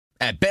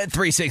At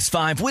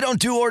Bet365, we don't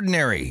do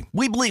ordinary.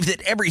 We believe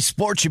that every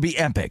sport should be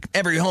epic.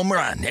 Every home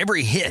run,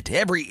 every hit,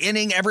 every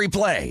inning, every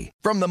play.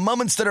 From the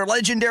moments that are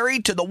legendary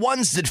to the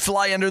ones that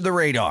fly under the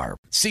radar.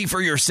 See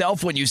for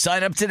yourself when you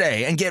sign up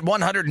today and get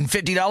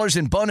 $150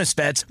 in bonus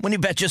bets when you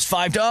bet just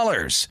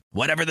 $5.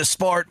 Whatever the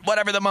sport,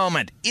 whatever the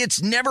moment,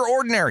 it's never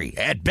ordinary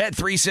at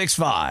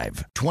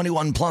Bet365.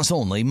 21 plus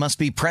only. Must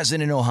be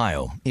present in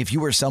Ohio. If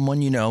you or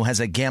someone you know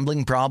has a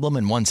gambling problem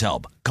and wants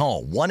help,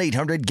 call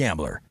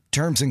 1-800-GAMBLER.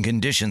 Terms and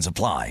conditions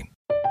apply.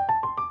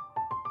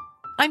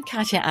 I'm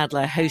Katya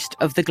Adler, host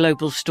of The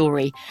Global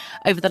Story.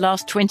 Over the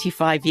last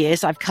 25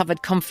 years, I've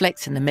covered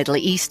conflicts in the Middle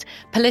East,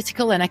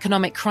 political and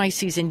economic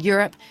crises in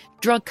Europe,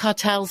 drug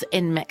cartels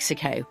in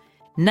Mexico.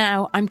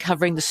 Now I'm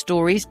covering the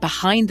stories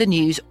behind the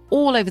news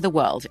all over the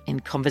world in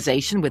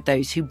conversation with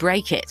those who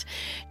break it.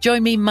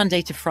 Join me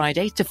Monday to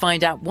Friday to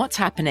find out what's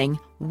happening,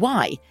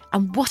 why,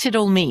 and what it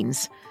all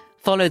means.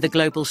 Follow The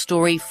Global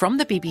Story from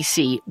the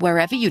BBC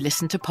wherever you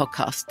listen to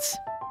podcasts.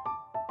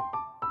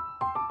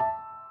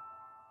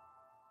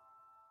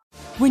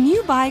 When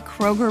you buy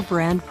Kroger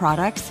brand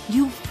products,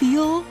 you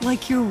feel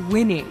like you're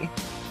winning.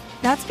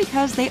 That's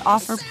because they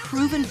offer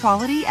proven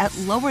quality at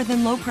lower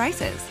than low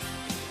prices.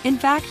 In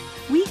fact,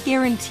 we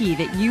guarantee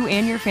that you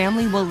and your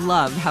family will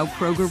love how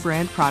Kroger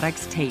brand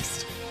products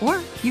taste,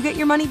 or you get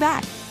your money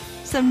back.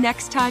 So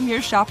next time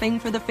you're shopping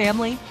for the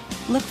family,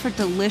 look for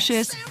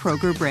delicious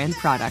Kroger brand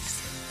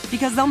products,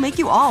 because they'll make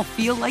you all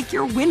feel like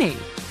you're winning.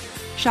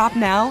 Shop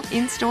now,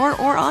 in-store,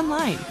 or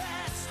online.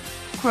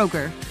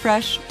 Kroger,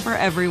 fresh for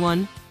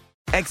everyone.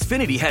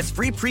 Xfinity has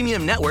free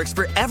premium networks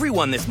for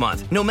everyone this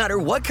month, no matter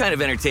what kind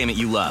of entertainment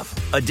you love.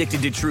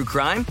 Addicted to true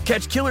crime?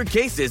 Catch killer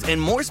cases and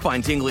more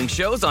spine-tingling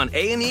shows on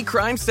A&E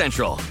Crime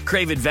Central.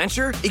 Crave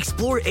adventure?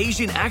 Explore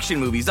Asian action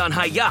movies on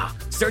Hi-YAH.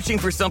 Searching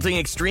for something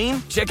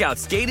extreme? Check out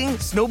skating,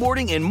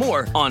 snowboarding, and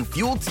more on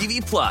Fuel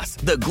TV Plus,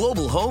 the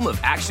global home of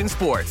action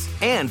sports.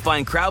 And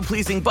find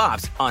crowd-pleasing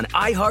bops on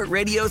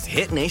iHeartRadio's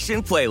Hit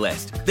Nation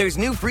playlist. There's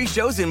new free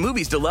shows and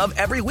movies to love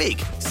every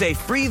week. Say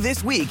free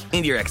this week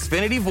in your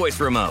Xfinity voice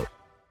remote.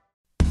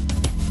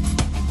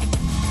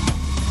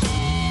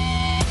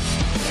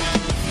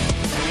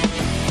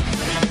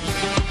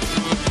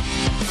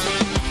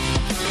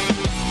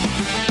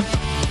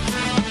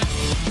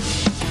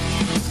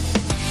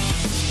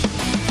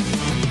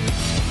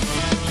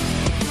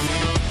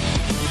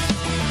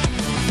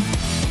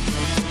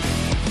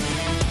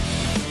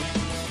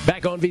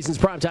 Back on VSiN's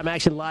Primetime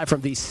Action live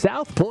from the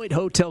South Point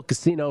Hotel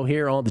Casino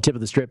here on the tip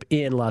of the strip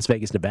in Las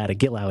Vegas, Nevada.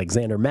 Gil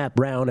Alexander, Matt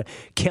Brown,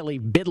 Kelly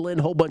Bidlin,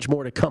 a whole bunch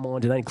more to come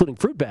on tonight, including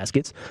fruit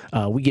baskets.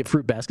 We give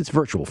fruit baskets,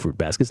 virtual fruit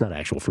baskets, not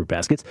actual fruit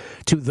baskets,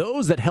 to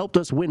those that helped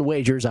us win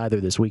wagers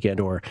either this weekend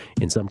or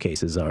in some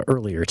cases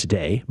earlier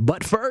today.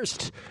 But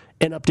first,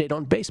 an update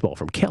on baseball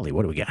from Kelly.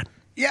 What do we got?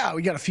 Yeah,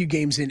 we got a few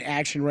games in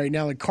action right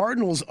now. The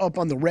Cardinals up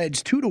on the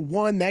Reds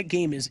 2-1. That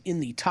game is in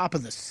the top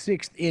of the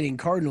sixth inning.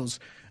 Cardinals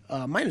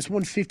minus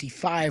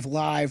 155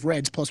 live,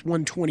 Reds plus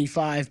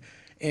 125,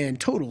 and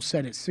total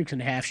set at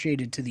 6.5,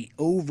 shaded to the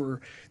over.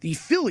 The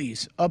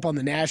Phillies up on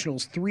the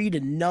Nationals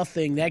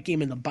 3-0. That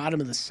game in the bottom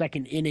of the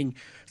second inning.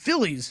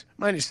 Phillies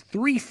minus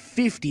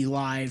 350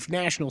 live,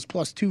 Nationals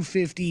plus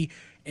 250,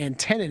 and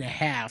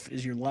 10.5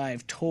 is your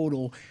live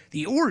total.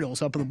 The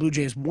Orioles up on the Blue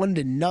Jays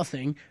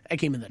 1-0. That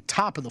game in the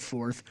top of the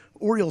fourth.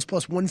 Orioles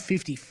plus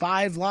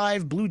 155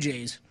 live, Blue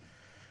Jays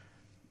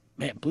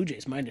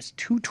minus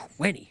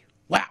 220.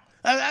 Wow.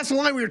 That's the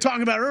line we were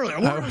talking about earlier.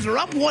 Orioles are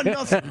up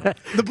 1-0.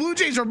 The Blue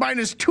Jays are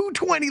minus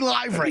 220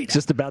 live right now.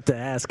 Just about to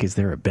ask, is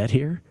there a bet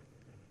here?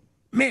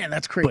 Man,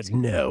 that's crazy. But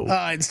no.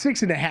 And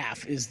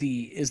 6.5 is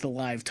the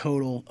live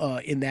total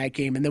in that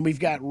game. And then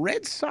we've got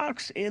Red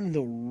Sox and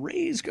the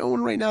Rays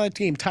going right now. That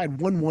game tied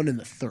 1-1 in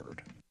the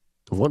third.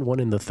 1-1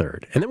 in the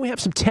third. And then we have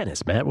some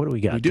tennis, Matt. What do we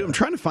got? We do. I'm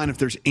trying to find if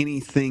there's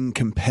anything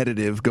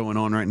competitive going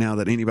on right now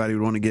that anybody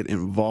would want to get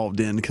involved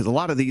in, because a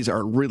lot of these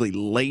are really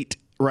late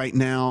right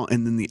now,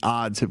 and then the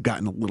odds have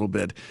gotten a little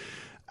bit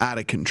out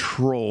of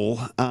control.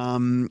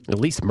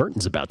 Elise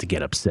Mertens about to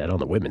get upset on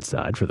the women's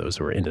side, for those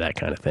who are into that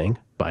kind of thing,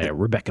 by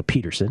Rebecca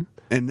Peterson.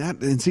 And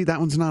see, that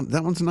one's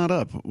not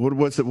up. What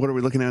are we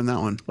looking at in that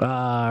one?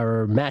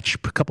 A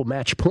couple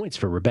match points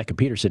for Rebecca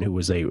Peterson, who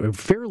was a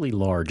fairly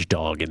large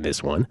dog in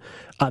this one.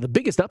 The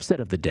biggest upset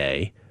of the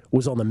day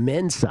was on the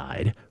men's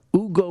side.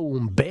 Ugo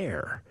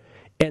Humbert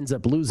ends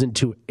up losing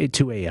to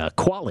a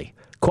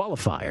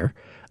qualifier.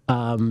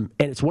 And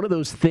it's one of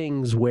those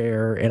things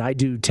where, and I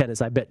do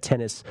tennis, I bet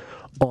tennis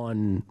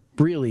on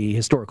really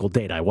historical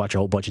data. I watch a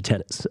whole bunch of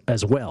tennis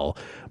as well,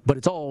 but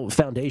it's all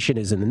foundation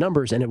is in the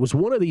numbers. And it was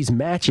one of these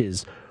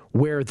matches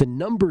where the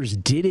numbers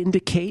did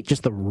indicate,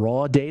 just the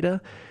raw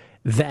data,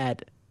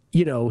 that,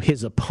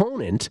 his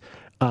opponent,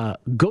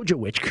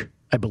 Gojowicz,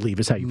 I believe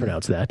is how you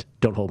pronounce that.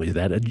 Don't hold me to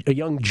that. A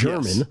young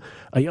German, yes.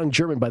 A young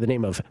German by the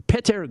name of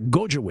Peter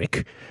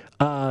Gojowicz.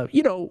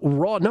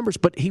 Raw numbers,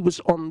 but he was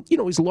on.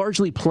 He's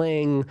largely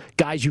playing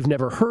guys you've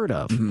never heard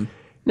of. Mm-hmm.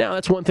 Now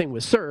that's one thing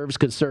with serves,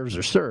 because serves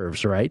are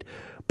serves, right?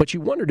 But you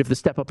wondered if the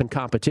step up in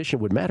competition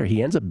would matter.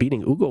 He ends up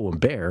beating Ugo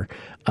Humbert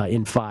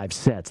in 5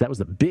 sets. That was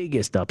the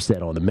biggest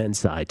upset on the men's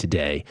side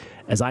today.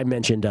 As I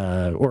mentioned,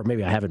 or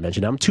maybe I haven't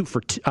mentioned, I'm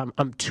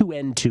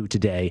 2-2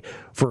 today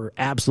for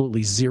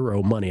absolutely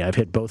zero money. I've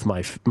hit both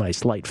my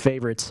slight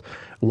favorites.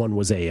 One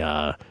was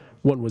a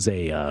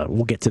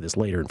we'll get to this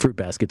later in fruit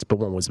baskets, but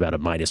one was about a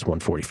minus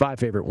 145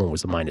 favorite, one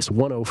was a minus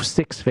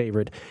 106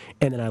 favorite,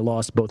 and then I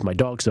lost both my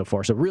dogs so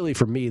far. So really,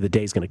 for me, the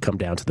day's going to come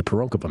down to the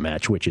Pironkova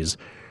match, which is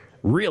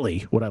really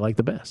what I like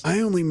the best.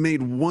 I only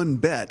made one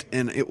bet,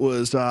 and it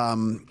was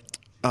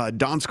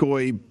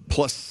Donskoy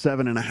plus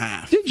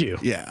 7.5. Did you?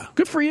 Yeah.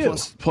 Good for you.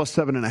 Plus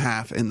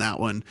 7.5 in that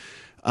one.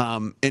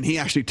 And he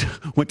actually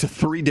went to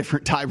 3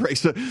 different tie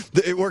breaks. So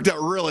it worked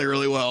out really,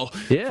 really well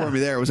for me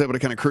there. I was able to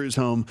kind of cruise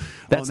home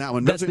on that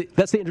one. That's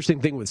the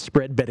interesting thing with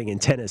spread betting in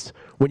tennis.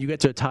 When you get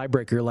to a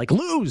tiebreaker, you're like,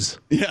 lose.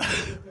 Yeah.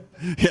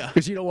 Yeah.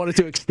 Because you don't want it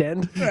to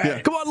extend.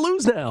 Yeah. Come on,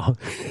 lose now.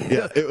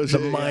 Yeah, it was the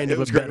mind of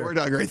a great. bettor. It worked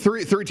out great.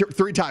 Three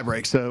tie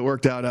breaks. So it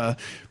worked out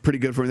pretty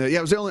good for me there. Yeah,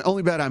 it was the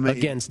only bet I made.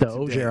 Against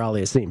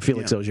Auger-Aliassime,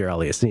 Felix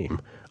Auger-Aliassime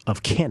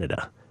of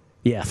Canada.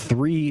 Yeah,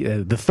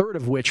 3. The third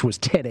of which was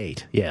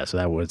 10-8. Yeah, so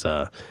that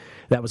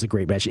was a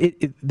great match.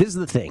 This is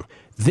the thing.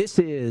 This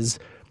is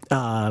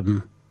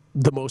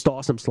the most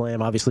awesome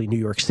slam. Obviously, New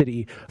York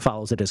City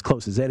follows it as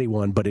close as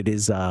anyone, but it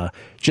is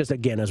just,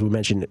 again, as we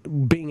mentioned,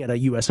 being at a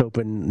U.S.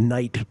 Open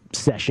night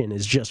session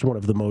is just one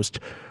of the most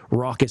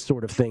raucous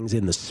sort of things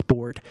in the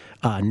sport.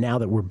 Now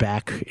that we're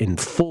back in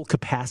full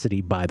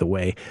capacity, by the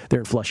way, they're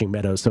in Flushing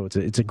Meadows, so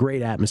it's a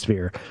great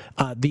atmosphere.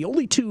 The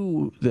only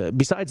two,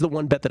 besides the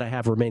one bet that I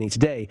have remaining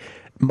today,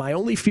 my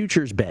only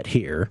futures bet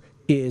here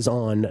is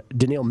on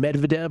Daniil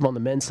Medvedev on the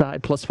men's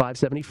side, plus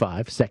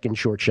 575, second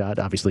short shot.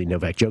 Obviously,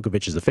 Novak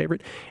Djokovic is the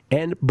favorite.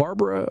 And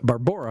Barbora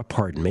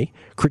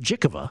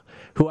Krejcikova,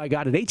 who I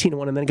got at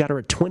 18-1 and then got her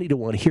at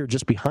 20-1 here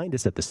just behind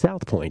us at the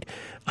South Point.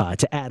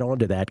 To add on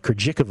to that,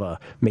 Krejcikova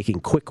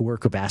making quick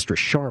work of Astra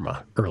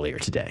Sharma earlier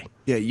today.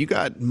 Yeah, you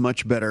got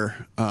much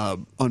better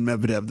on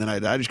Medvedev than I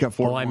did. I just got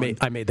 4-1. Oh,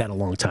 I made that a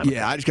long time ago.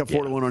 Yeah, I just got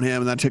 4-1 on him,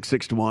 and then I took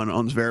 6-1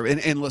 on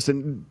Zverev. And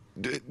listen,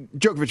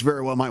 Djokovic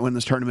very well might win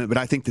this tournament, but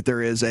I think that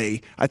there is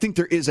a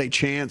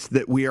chance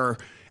that we are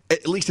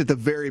at least at the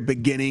very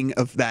beginning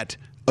of the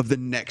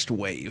next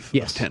wave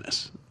of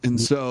tennis. And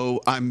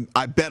so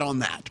I bet on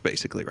that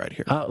basically right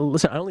here.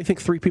 Listen, I only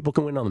think 3 people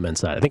can win on the men's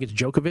side. I think it's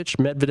Djokovic,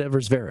 Medvedev, or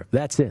Zverev.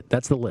 That's it.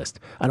 That's the list.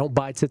 I don't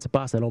buy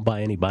Tsitsipas. I don't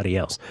buy anybody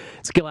else.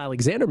 Skill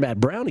Alexander,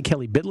 Matt Brown, and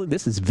Kelly Bidlin.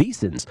 This is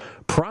VSiN's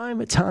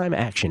Prime Time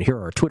Action. Here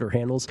are our Twitter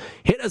handles.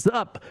 Hit us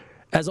up.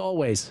 As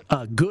always,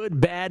 good,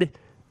 bad.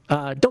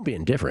 Don't be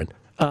indifferent,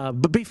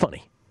 but be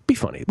funny. Be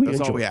funny. We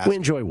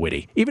enjoy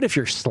witty. Even if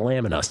you're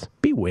slamming us,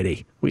 be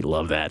witty. We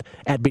love that.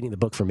 At Beating the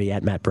Book for me,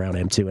 at Matt Brown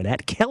M2, and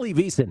at Kelly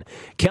VSiN.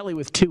 Kelly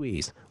with 2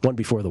 E's, one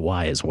before the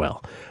Y as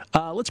well.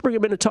 Let's bring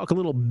him in to talk a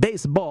little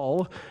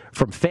baseball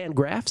from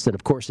Fangraphs. And,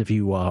 of course, if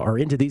you are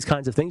into these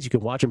kinds of things, you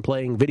can watch him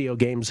playing video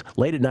games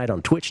late at night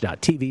on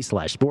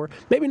twitch.tv/Sporer.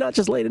 Maybe not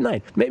just late at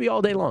night. Maybe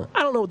all day long.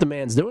 I don't know what the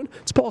man's doing.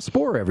 It's Paul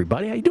Sporer,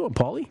 everybody. How you doing,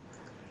 Paulie?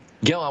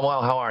 Gil, I'm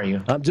well. How are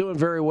you? I'm doing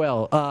very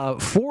well.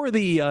 For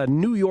the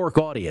New York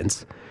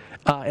audience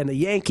and the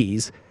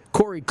Yankees,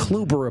 Corey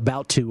Kluber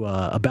about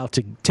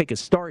to take a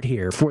start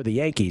here for the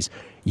Yankees.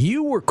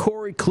 You were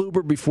Corey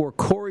Kluber before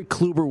Corey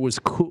Kluber was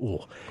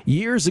cool.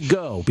 Years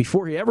ago,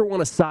 before he ever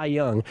won a Cy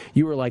Young,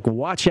 you were like,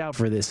 watch out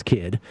for this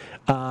kid.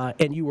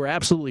 And you were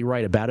absolutely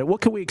right about it.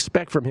 What can we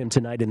expect from him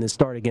tonight in this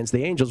start against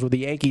the Angels, where the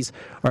Yankees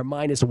are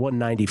minus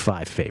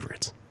 195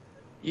 favorites?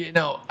 You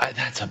know,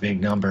 that's a big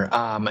number.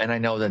 And I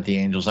know that the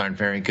Angels aren't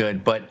very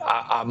good, but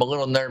I'm a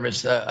little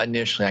nervous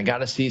initially. I got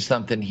to see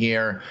something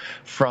here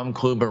from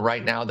Kluber.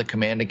 Right now, the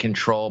command and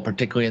control,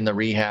 particularly in the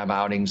rehab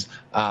outings,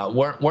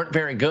 weren't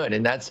very good.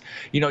 And that's,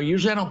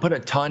 usually I don't put a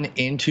ton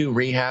into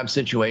rehab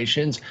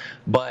situations,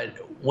 but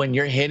when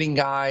you're hitting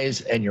guys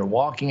and you're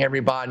walking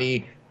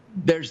everybody,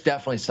 there's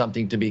definitely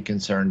something to be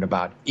concerned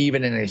about,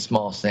 even in a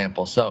small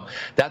sample. So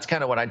that's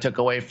kind of what I took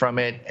away from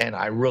it, and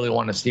I really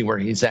want to see where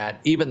he's at.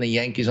 Even the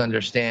Yankees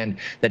understand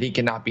that he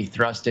cannot be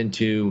thrust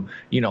into,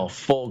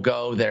 full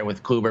go there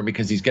with Kluber,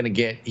 because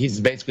he's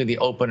basically the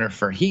opener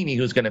for Heaney,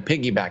 who's going to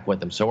piggyback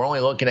with him. So we're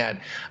only looking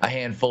at a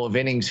handful of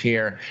innings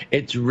here.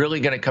 It's really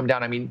going to come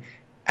down. I mean,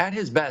 at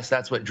his best,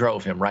 that's what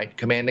drove him, right?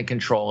 Command and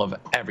control of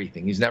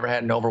everything. He's never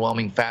had an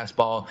overwhelming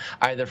fastball,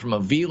 either from a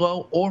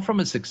velo or from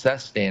a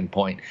success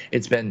standpoint.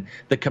 It's been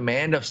the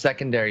command of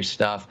secondary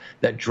stuff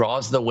that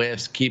draws the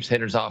whiffs, keeps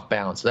hitters off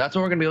balance. So that's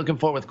what we're going to be looking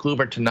for with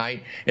Kluber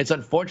tonight. It's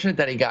unfortunate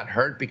that he got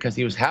hurt, because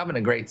he was having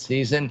a great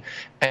season.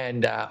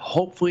 And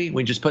hopefully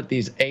we just put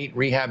these 8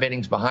 rehab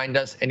innings behind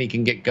us and he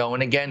can get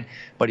going again.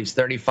 But he's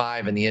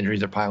 35 and the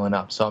injuries are piling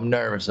up. So I'm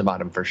nervous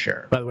about him for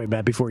sure. By the way,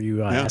 Matt, before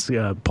you ask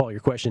Paul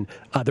your question,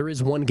 there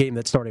is one game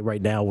that's starting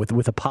right now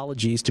with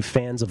apologies to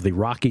fans of the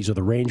Rockies or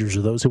the Rangers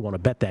or those who want to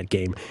bet that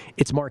game.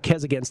 It's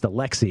Marquez against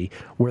Alexi,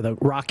 where the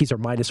Rockies are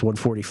minus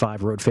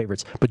 145 road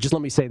favorites. But just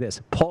let me say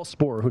this. Paul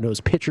Sporer, who knows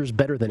pitchers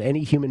better than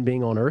any human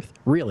being on earth,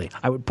 really,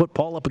 I would put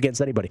Paul up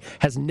against anybody,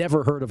 has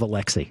never heard of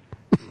Alexi.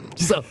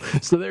 So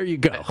there you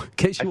go. In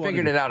case you I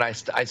figured it out.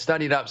 I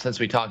studied up since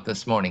we talked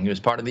this morning. He was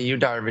part of the Yu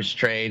Darvish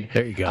trade.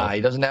 There you go. He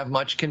doesn't have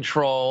much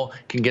control.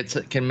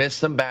 Can miss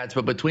some bats.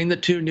 But between the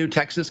two new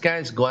Texas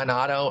guys, Glenn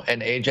Otto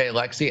and AJ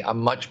Alexi,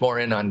 I'm much more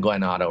in on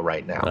Glenn Otto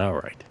right now.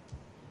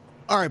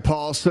 All right,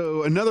 Paul.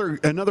 So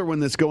another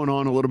one that's going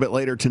on a little bit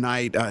later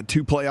tonight.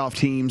 Two playoff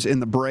teams in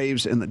the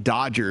Braves and the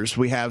Dodgers.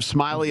 We have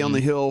Smiley on the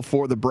hill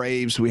for the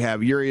Braves. We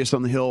have Urias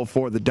on the hill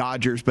for the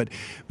Dodgers. But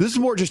this is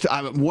more just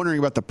I'm wondering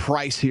about the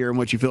price here and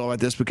what you feel about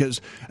this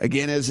because,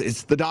 again,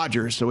 it's the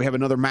Dodgers. So we have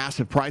another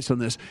massive price on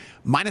this.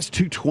 Minus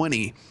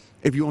 220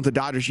 if you want the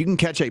Dodgers. You can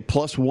catch a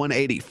plus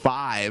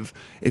 185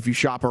 if you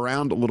shop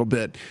around a little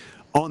bit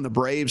on the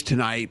Braves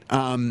tonight.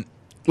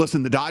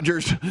 Listen, the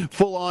Dodgers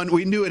full on.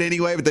 We knew it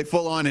anyway, but they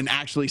full on and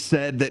actually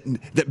said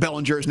that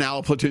Bellinger is now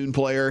a platoon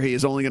player. He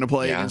is only going to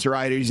play against the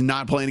righties. He's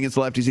not playing against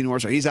the lefties anymore,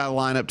 so he's out of the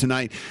lineup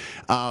tonight.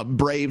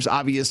 Braves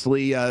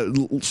obviously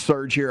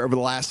surge here over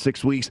the last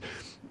 6 weeks.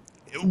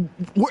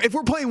 If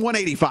we're playing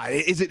 185,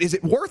 is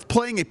it worth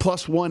playing a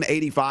plus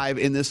 185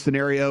 in this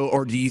scenario,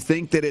 or do you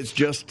think that it's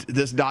just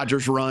this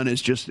Dodgers run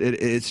is just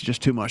it's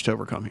just too much to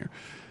overcome here?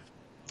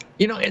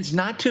 You know, it's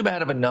not too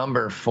bad of a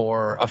number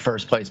for a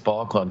first-place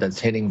ball club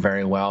that's hitting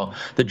very well.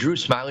 The Drew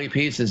Smiley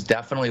piece is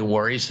definitely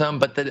worrisome,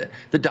 but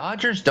the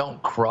Dodgers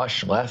don't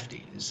crush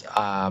lefties.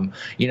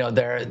 You know,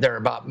 they're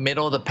about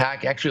middle of the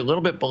pack, actually a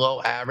little bit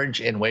below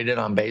average in weighted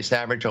on base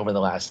average over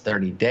the last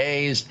 30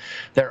 days.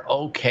 They're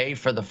okay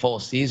for the full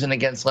season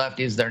against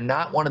lefties. They're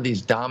not one of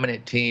these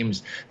dominant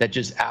teams that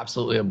just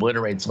absolutely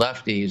obliterates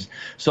lefties.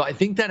 So I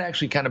think that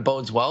actually kind of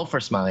bodes well for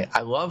Smiley.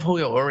 I love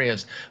Julio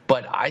Urias,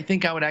 but I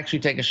think I would actually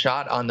take a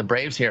shot on the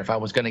Braves here if I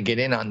was going to get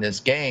in on this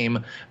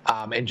game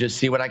and just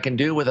see what I can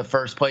do with a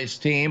first place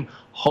team.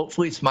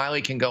 Hopefully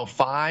Smiley can go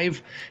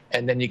 5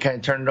 and then you kind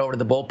of turn it over to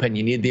the bullpen.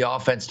 You need the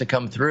offense to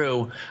come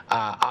through.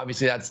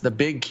 Obviously that's the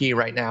big key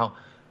right now.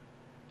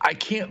 I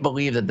can't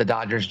believe that the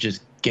Dodgers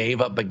just gave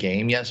up a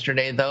game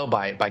yesterday, though,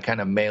 by kind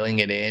of mailing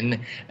it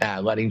in,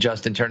 letting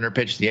Justin Turner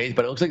pitch the 8th.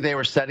 But it looks like they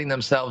were setting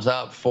themselves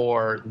up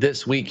for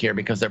this week here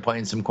because they're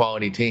playing some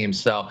quality teams.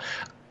 So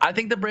I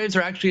think the Braves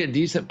are actually a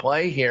decent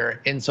play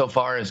here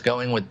insofar as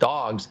going with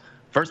dogs.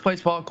 First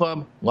place ball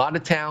club, a lot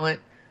of talent,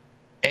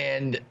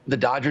 and the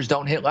Dodgers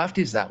don't hit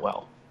lefties that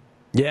well.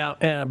 Yeah,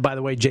 and by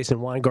the way,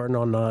 Jason Weingarten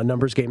on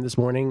Numbers Game this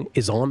morning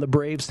is on the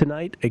Braves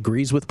tonight,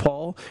 agrees with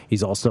Paul.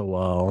 He's also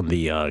on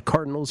the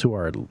Cardinals, who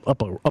are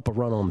up a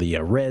run on the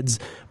Reds,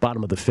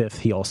 bottom of the 5th.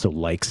 He also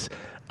likes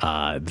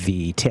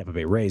the Tampa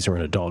Bay Rays are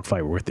in a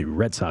dogfight with the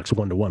Red Sox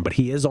 1-1, but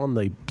he is on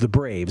the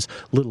Braves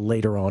a little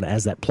later on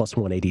as that plus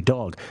 180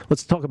 dog.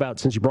 Let's talk about,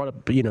 since you brought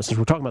up, since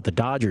we're talking about the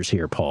Dodgers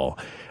here, Paul,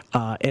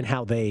 and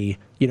how they,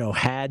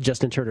 had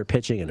Justin Turner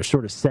pitching and are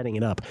sort of setting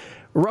it up.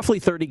 Roughly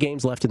 30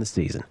 games left in the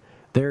season.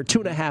 They're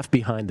 2.5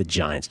 behind the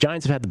Giants.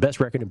 Giants have had the best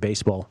record in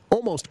baseball,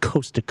 almost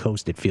coast to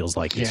coast, it feels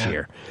like this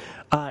year.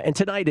 And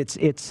tonight it's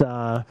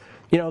the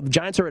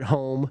Giants are at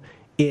home.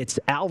 It's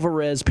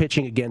Alvarez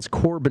pitching against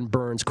Corbin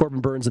Burns. Corbin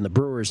Burns and the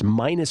Brewers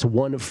minus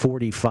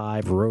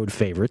 145 road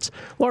favorites,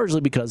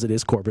 largely because it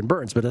is Corbin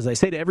Burns. But as I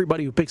say to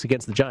everybody who picks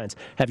against the Giants,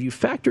 have you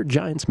factored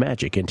Giants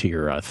magic into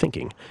your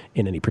thinking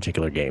in any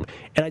particular game?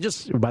 And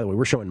by the way,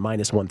 we're showing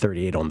minus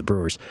 138 on the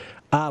Brewers.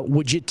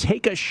 Would you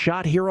take a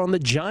shot here on the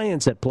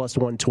Giants at plus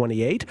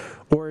 128,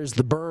 or is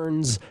the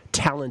Burns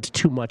talent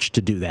too much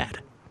to do that?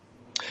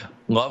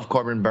 Love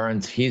Corbin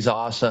Burns. He's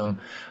awesome,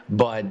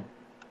 but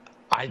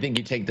I think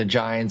you take the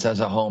Giants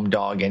as a home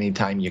dog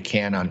anytime you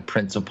can on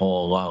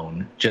principle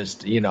alone.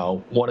 Just,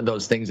 one of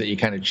those things that you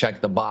kind of check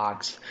the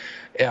box,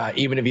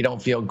 even if you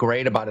don't feel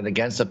great about it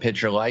against a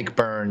pitcher like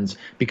Burns,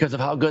 because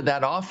of how good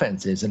that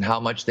offense is and how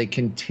much they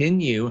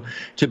continue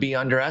to be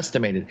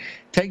underestimated.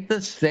 Take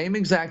the same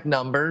exact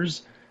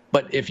numbers,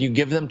 but if you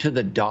give them to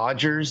the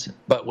Dodgers,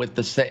 but with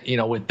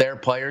with their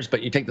players,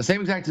 but you take the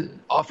same exact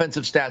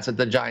offensive stats that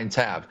the Giants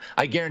have,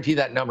 I guarantee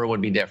that number would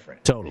be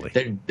different.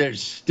 Totally.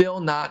 There's still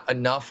not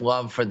enough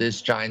love for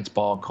this Giants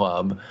ball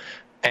club,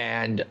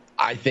 and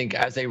I think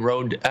as a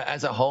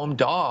home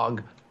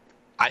dog,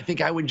 I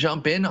think I would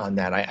jump in on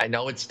that. I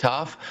know it's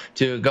tough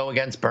to go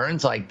against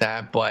Burns like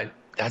that, but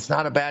that's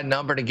not a bad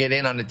number to get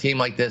in on a team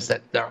like this,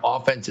 that their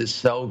offense is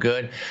so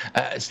good.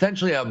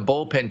 Essentially a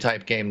bullpen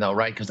type game, though,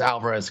 right? Because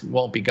Alvarez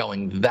won't be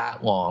going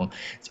that long.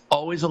 It's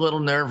always a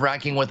little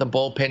nerve-wracking with a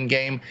bullpen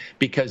game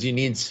because you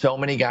need so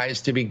many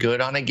guys to be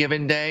good on a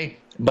given day.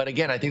 But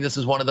again, I think this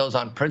is one of those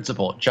on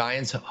principle.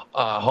 Giants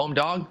home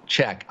dog,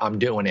 check. I'm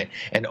doing it.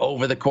 And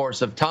over the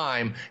course of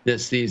time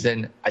this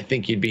season, I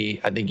think you'd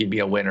be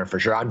a winner for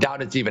sure. I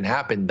doubt it's even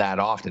happened that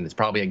often. It's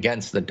probably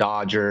against the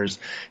Dodgers,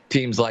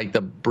 teams like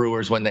the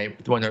Brewers when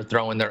they're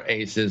throwing their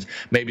aces,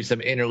 maybe some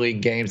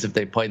interleague games if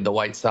they played the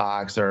White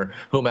Sox or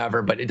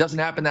whomever. But it doesn't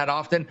happen that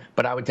often.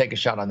 But I would take a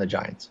shot on the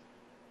Giants.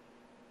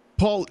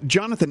 Paul,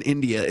 Jonathan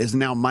India is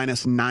now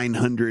minus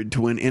 900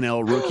 to win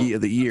NL Rookie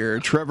of the Year.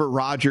 Trevor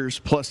Rogers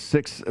plus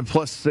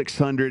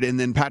 600, and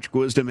then Patrick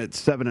Wisdom at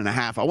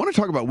 7.5. I want to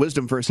talk about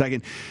Wisdom for a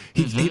second.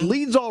 He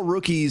leads all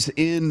rookies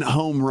in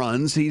home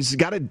runs. He's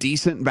got a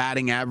decent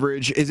batting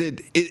average.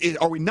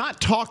 Are we not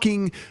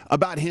talking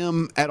about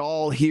him at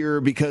all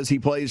here because he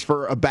plays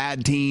for a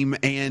bad team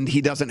and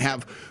he doesn't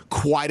have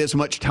quite as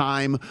much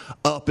time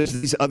up as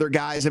these other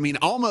guys? I mean,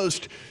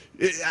 almost.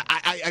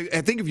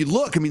 I think if you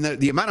look, I mean,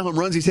 the amount of home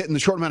runs he's hit in the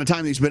short amount of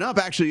time that he's been up,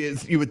 actually,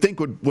 you would think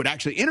would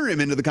actually enter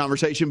him into the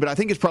conversation, but I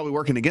think it's probably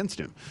working against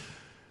him.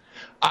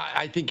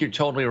 I think you're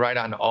totally right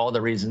on all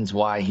the reasons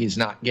why he's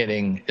not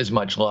getting as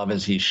much love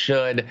as he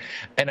should.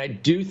 And I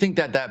do think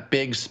that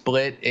big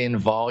split in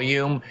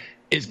volume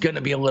is going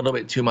to be a little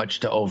bit too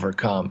much to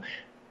overcome.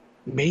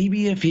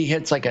 Maybe if he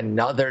hits like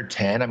another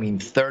 10,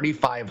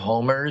 35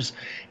 homers,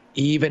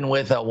 even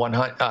with a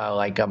 100,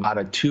 like about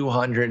a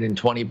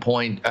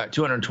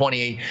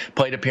 228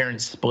 plate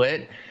appearance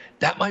split,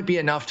 that might be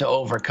enough to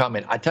overcome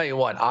it. I tell you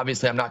what,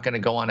 obviously I'm not going to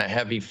go on a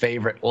heavy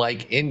favorite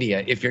like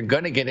India. If you're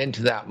going to get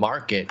into that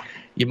market,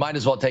 you might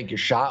as well take your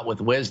shot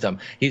with Wisdom.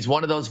 He's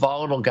one of those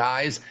volatile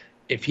guys.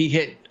 If he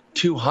hit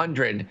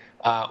 200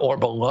 or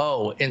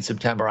below in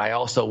September, I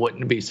also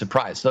wouldn't be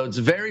surprised. So it's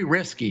very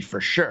risky for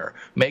sure.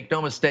 Make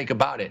no mistake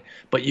about it.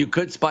 But you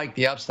could spike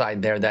the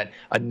upside there that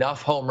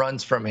enough home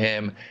runs from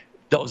him,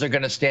 those are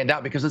going to stand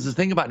out. Because that's the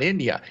thing about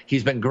India.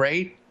 He's been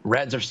great.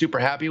 Reds are super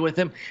happy with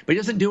him. But he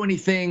doesn't do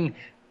anything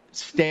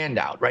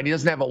standout, right? He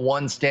doesn't have a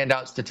one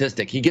standout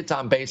statistic. He gets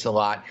on base a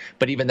lot,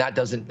 but even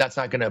that's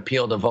not going to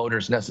appeal to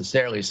voters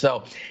necessarily.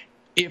 So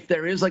if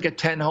there is like a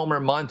 10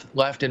 homer month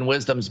left in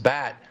Wisdom's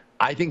bat,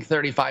 I think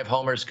 35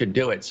 homers could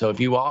do it. So if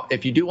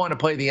you do want to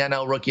play the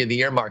NL Rookie of the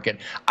Year market,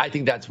 I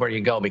think that's where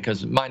you go,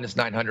 because minus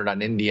 900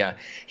 on India,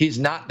 he's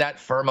not that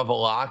firm of a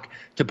lock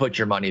to put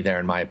your money there,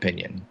 in my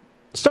opinion.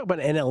 Let's talk about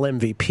NL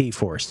MVP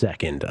for a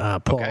second,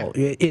 Paul.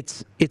 Okay.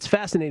 It's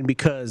fascinating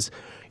because,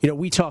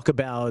 we talk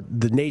about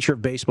the nature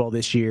of baseball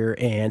this year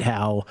and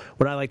how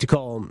what I like to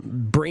call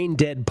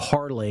brain-dead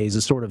parlays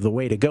is sort of the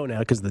way to go now,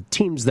 because the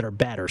teams that are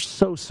bad are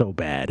so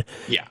bad.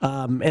 Yeah.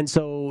 And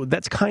so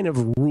that's kind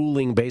of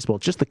ruling baseball.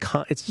 It's just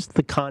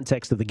the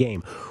context of the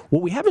game.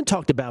 What we haven't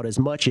talked about as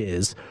much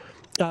is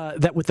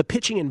that with the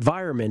pitching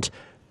environment,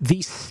 the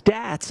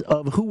stats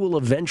of who will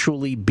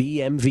eventually be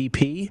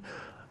MVP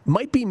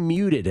might be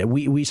muted. And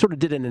we sort of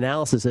did an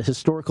analysis, a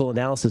historical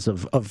analysis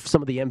of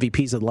some of the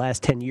MVPs of the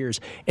last 10 years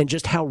and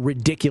just how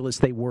ridiculous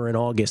they were in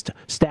August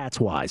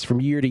stats-wise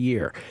from year to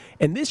year.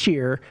 And this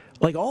year,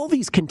 like all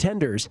these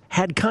contenders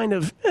had kind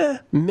of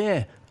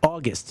meh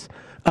Augusts.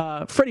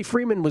 Freddie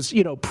Freeman was,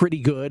 pretty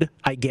good,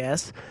 I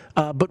guess,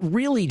 but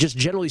really just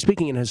generally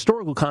speaking in a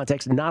historical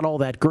context, not all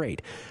that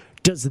great.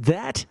 Does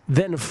that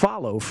then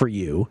follow for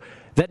you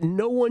that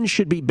no one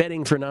should be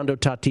betting Fernando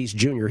Tatis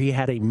Jr.? He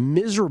had a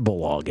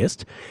miserable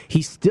August.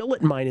 He's still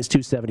at minus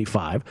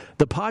 275.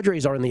 The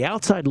Padres are on the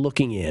outside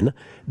looking in.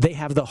 They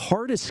have the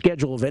hardest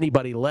schedule of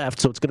anybody left,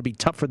 so it's going to be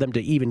tough for them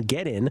to even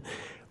get in.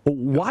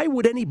 Why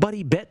would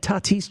anybody bet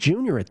Tatis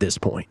Jr. at this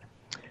point?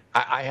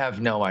 I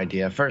have no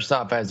idea. First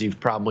off, as you've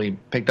probably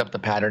picked up the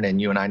pattern,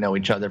 and you and I know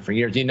each other for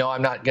years,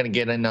 I'm not going to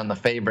get in on the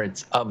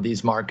favorites of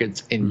these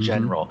markets in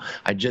general.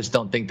 I just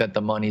don't think that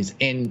the money's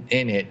in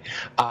it.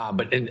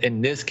 But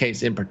in this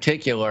case in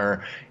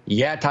particular,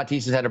 yeah,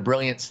 Tatis has had a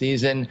brilliant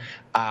season.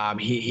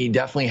 He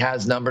definitely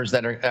has numbers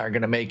that are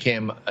going to make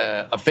him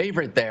a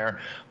favorite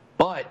there.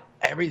 But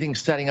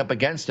everything's setting up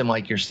against him,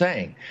 like you're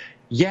saying.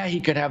 Yeah, he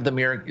could have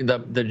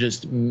the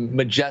just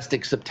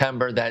majestic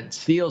September that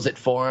seals it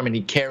for him, and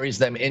he carries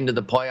them into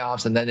the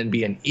playoffs, and then it'd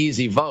be an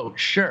easy vote,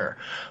 sure.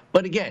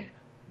 But again,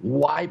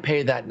 why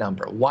pay that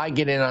number? Why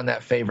get in on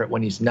that favorite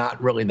when he's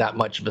not really that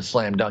much of a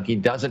slam dunk? He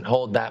doesn't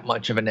hold that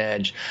much of an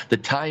edge. The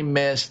time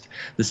missed,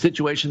 the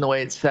situation, the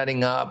way it's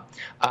setting up,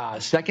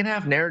 second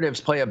half narratives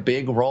play a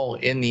big role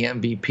in the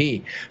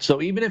MVP. So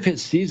even if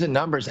his season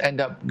numbers end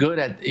up good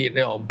at,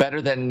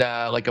 better than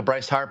like a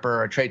Bryce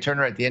Harper or a Trey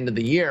Turner at the end of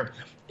the year,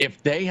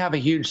 if they have a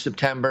huge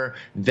September,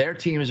 their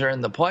teams are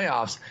in the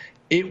playoffs,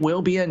 it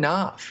will be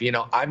enough.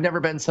 I've never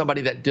been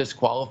somebody that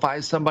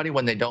disqualifies somebody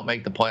when they don't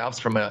make the playoffs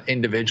from an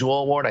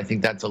individual award. I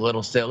think that's a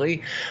little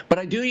silly, but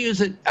I do use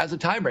it as a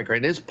tiebreaker.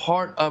 It is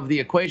part of the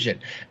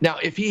equation. Now,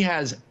 if he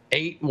has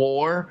 8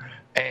 WAR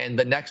and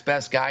the next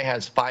best guy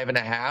has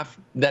 5.5,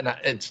 then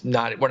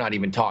we're not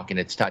even talking.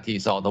 It's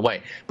Tatis all the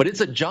way. But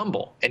it's a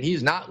jumble, and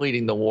he's not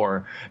leading the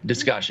WAR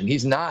discussion.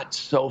 He's not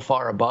so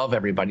far above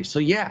everybody. So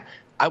yeah,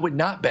 I would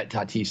not bet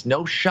Tatis.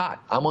 No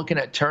shot. I'm looking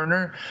at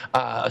Turner,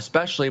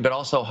 especially, but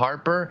also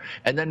Harper,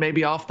 and then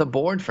maybe off the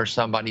board for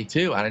somebody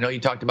too. And I know you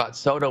talked about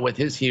Soto with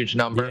his huge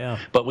number,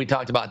 but we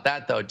talked about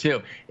that though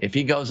too. If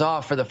he goes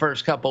off for the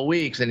first couple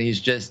weeks and he's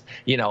just,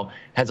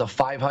 has a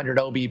 500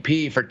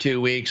 OBP for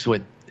 2 weeks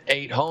with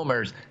 8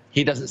 homers,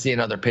 he doesn't see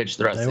another pitch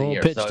the rest of the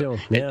year. So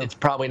it's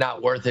probably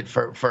not worth it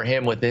for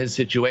him with his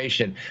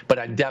situation, but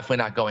I'm definitely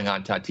not going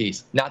on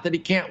Tatis. Not that he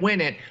can't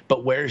win it,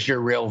 but where's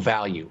your real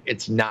value?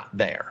 It's not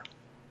there.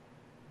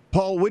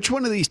 Paul, which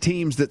one of these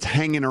teams that's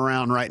hanging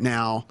around right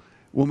now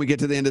when we get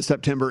to the end of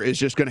September is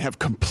just going to have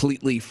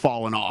completely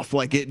fallen off.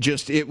 Like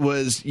it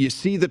was, you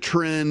see the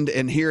trend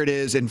and here it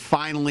is. And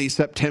finally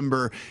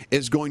September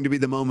is going to be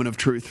the moment of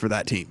truth for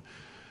that team.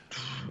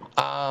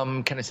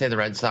 Can I say the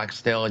Red Sox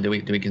still? Do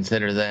we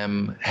consider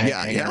them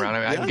hanging around?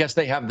 I guess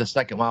they have the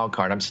second wild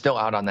card. I'm still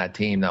out on that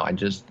team, though. I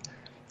just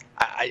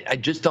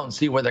don't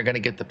see where they're going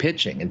to get the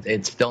pitching.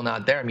 It's still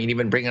not there. I mean,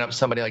 even bringing up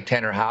somebody like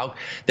Tanner Houck,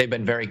 they've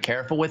been very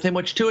careful with him,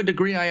 which to a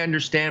degree I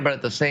understand. But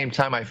at the same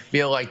time, I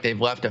feel like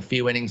they've left a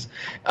few innings,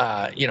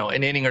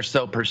 an inning or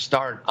so per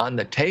start on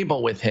the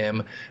table with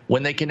him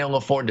when they can ill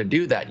afford to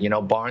do that.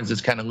 Barnes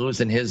is kind of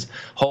losing his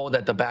hold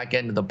at the back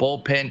end of the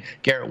bullpen.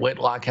 Garrett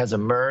Whitlock has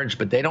emerged,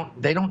 but they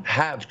don't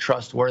have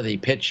trustworthy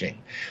pitching.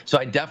 So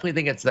I definitely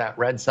think it's that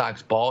Red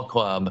Sox ball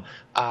club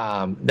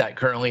that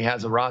currently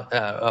has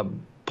a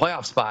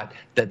playoff spot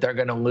that they're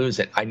going to lose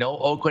it. I know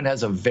Oakland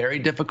has a very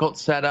difficult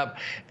setup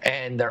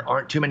and there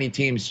aren't too many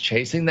teams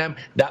chasing them.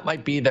 That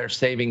might be their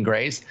saving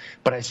grace,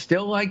 but I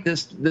still like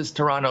this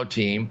Toronto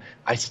team.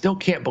 I still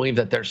can't believe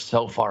that they're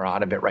so far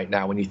out of it right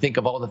now. When you think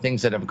of all the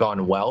things that have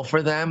gone well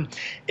for them,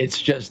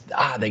 it's just,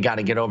 they got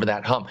to get over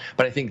that hump.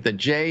 But I think the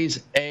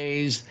Jays,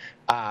 A's,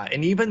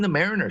 and even the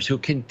Mariners, who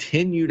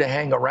continue to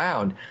hang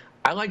around,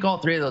 I like all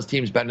three of those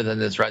teams better than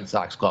this Red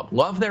Sox club.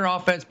 Love their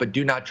offense, but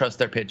do not trust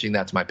their pitching.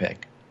 That's my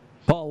pick.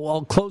 Paul,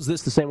 I'll close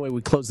this the same way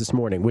we closed this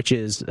morning, which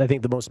is, I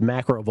think, the most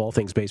macro of all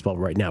things baseball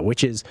right now,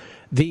 which is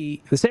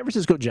the San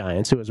Francisco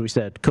Giants, who, as we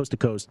said, coast to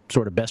coast,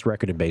 sort of best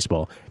record in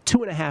baseball,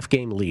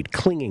 2.5-game lead,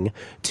 clinging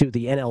to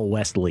the NL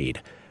West lead.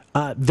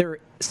 They're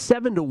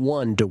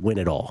 7-1 to win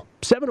it all.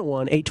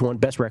 7-1, 8-1,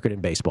 best record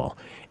in baseball.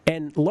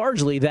 And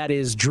largely that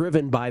is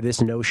driven by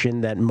this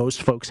notion that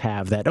most folks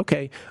have that,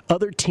 okay,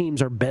 other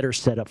teams are better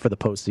set up for the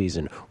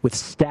postseason with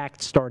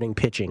stacked starting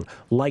pitching,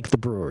 like the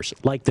Brewers,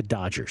 like the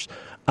Dodgers.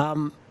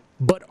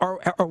 But are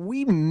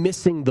we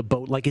missing the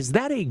boat? Like, is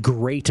that a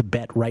great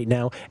bet right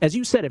now? As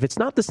you said, if it's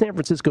not the San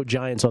Francisco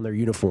Giants on their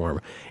uniform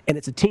and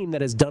it's a team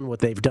that has done what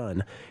they've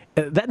done,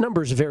 that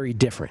number is very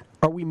different.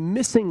 Are we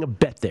missing a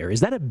bet there? Is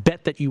that a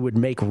bet that you would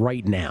make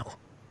right now?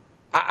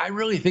 I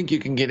really think you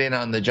can get in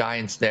on the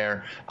Giants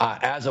there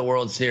as a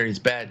World Series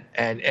bet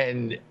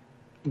and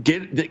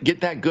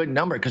get that good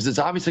number, because it's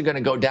obviously going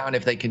to go down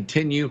if they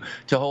continue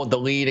to hold the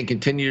lead and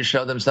continue to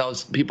show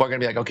themselves. People are going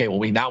to be like, okay,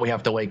 well, now we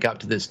have to wake up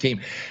to this team.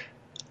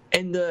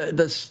 And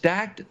the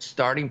stacked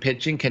starting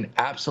pitching can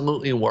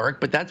absolutely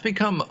work, but that's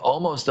become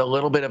almost a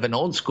little bit of an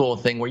old school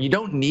thing where you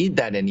don't need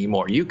that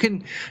anymore. You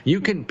can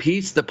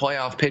piece the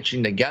playoff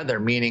pitching together,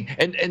 meaning,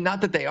 and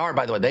not that they are,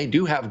 by the way, they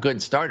do have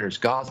good starters.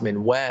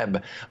 Gausman,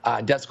 Webb,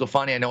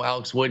 DeSclafani. I know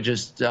Alex Wood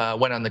just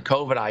went on the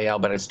COVID IL,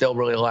 but I still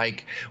really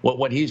like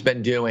what he's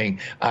been doing.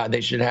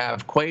 They should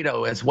have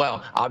Cueto as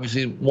well.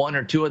 Obviously, one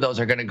or two of those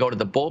are going to go to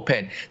the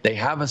bullpen. They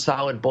have a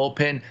solid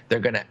bullpen.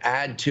 They're going to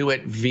add to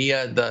it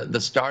via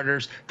the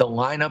starters. The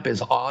lineup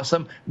is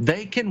awesome.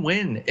 They can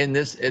win in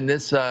this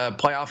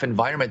playoff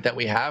environment that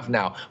we have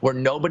now, where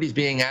nobody's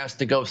being asked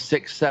to go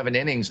 6-7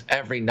 innings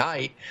every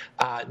night.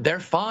 They're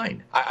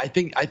fine. I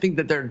think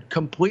that they're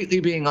completely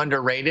being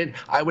underrated.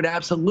 I would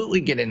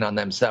absolutely get in on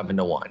them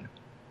 7-1.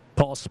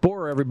 Paul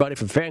Sporer, everybody,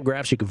 from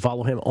Fangraphs. You can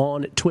follow him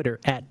on Twitter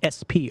at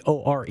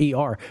SPORER,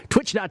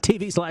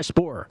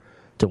 twitch.tv/Sporer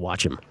to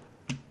watch him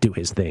do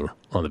his thing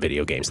on the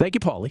video games. Thank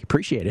you, Paulie.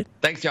 Appreciate it.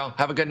 Thanks, y'all.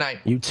 Have a good night.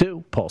 You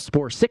too. Paul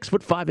Sporer,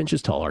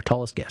 6'5" tall, our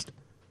tallest guest.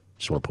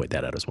 Just want to point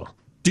that out as well.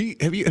 You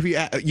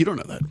don't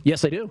know that?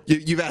 Yes, I do.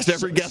 You've asked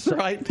every guest,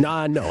 right?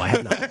 No, I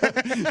have not.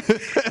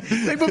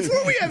 Hey,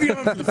 before we have you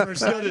on for the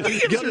first time,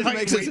 please.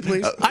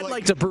 I'd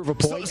like to prove a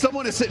point.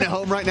 Someone is sitting at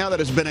home right now that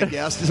has been a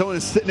guest. Someone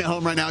is sitting at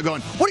home right now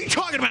going, "What are you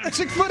talking about? I'm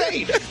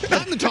 6'8".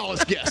 I'm the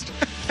tallest guest."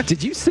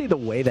 Did you see the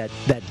way that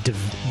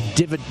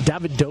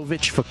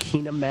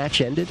Davidovich-Fokina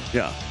match ended?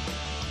 Yeah.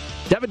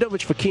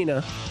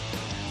 Davidovich-Fokina,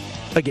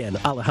 again,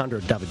 Alejandro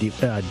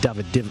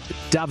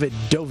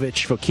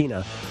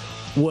Davidovich-Fokina,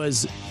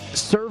 was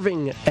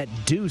serving at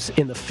deuce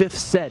in the fifth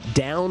set,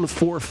 down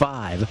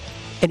 4-5,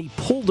 and he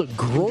pulled a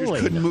groin. He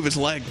just couldn't move his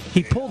leg.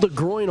 He pulled a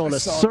groin on a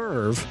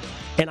serve,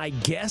 and I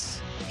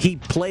guess he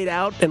played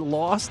out and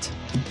lost.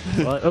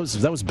 Well,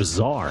 that was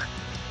bizarre.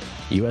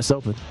 U.S.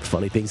 Open.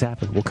 Funny things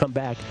happen. We'll come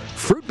back.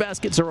 Fruit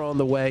baskets are on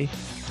the way.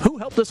 Who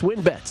helped us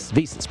win bets?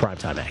 VSiN's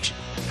primetime action.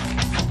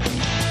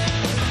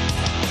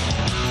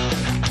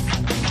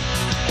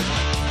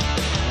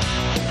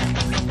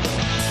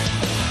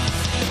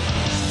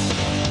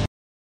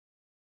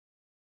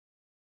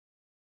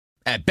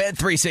 At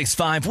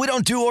Bet365, we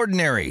don't do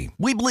ordinary.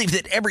 We believe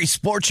that every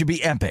sport should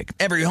be epic.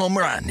 Every home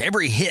run,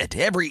 every hit,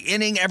 every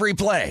inning, every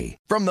play.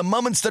 From the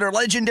moments that are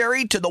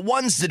legendary to the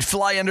ones that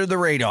fly under the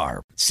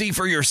radar. See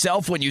for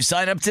yourself when you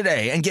sign up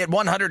today and get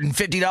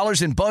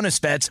 $150 in bonus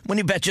bets when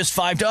you bet just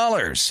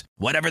 $5.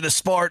 Whatever the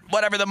sport,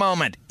 whatever the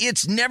moment,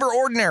 it's never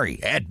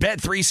ordinary at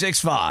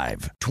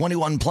Bet365.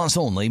 21 plus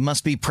only.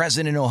 Must be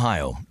present in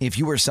Ohio. If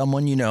you or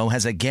someone you know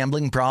has a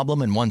gambling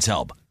problem and wants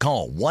help,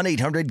 call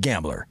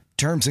 1-800-GAMBLER.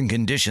 Terms and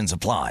conditions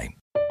apply.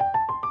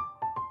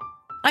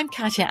 I'm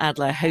Katya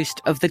Adler, host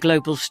of The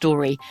Global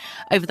Story.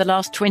 Over the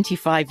last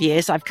 25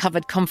 years, I've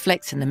covered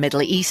conflicts in the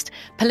Middle East,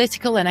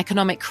 political and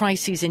economic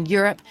crises in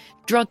Europe,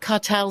 drug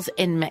cartels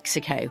in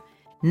Mexico.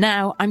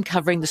 Now I'm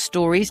covering the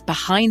stories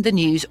behind the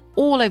news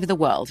all over the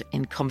world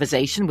in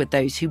conversation with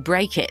those who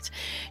break it.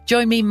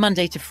 Join me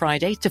Monday to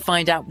Friday to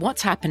find out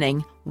what's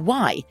happening,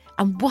 why,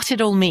 and what it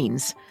all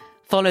means.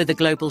 Follow The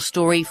Global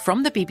Story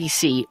from the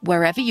BBC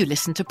wherever you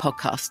listen to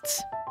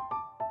podcasts.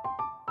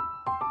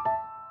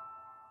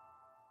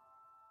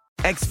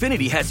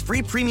 Xfinity has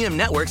free premium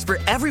networks for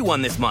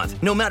everyone this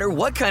month, no matter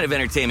what kind of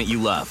entertainment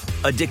you love.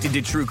 Addicted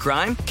to true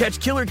crime? Catch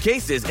killer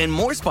cases and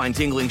more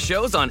spine-tingling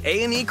shows on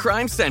A&E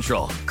Crime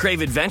Central. Crave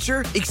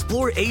adventure?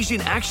 Explore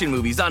Asian action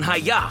movies on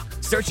Hi-YAH.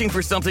 Searching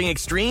for something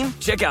extreme?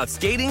 Check out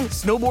skating,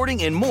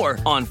 snowboarding, and more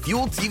on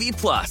Fuel TV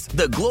Plus,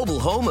 the global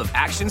home of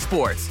action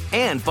sports.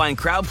 And find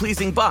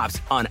crowd-pleasing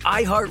bops on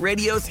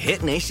iHeartRadio's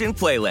Hit Nation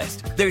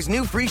playlist. There's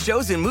new free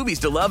shows and movies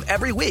to love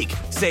every week.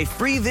 Say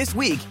free this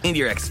week in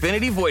your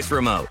Xfinity voice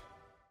remote.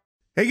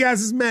 Hey guys,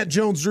 this is Matt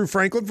Jones, Drew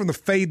Franklin from the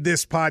Fade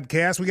This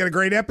podcast. We got a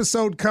great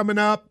episode coming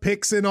up,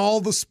 picks in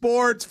all the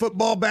sports,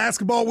 football,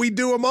 basketball, we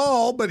do them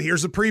all, but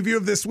here's a preview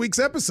of this week's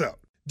episode.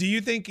 Do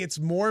you think it's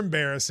more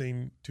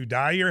embarrassing to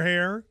dye your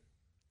hair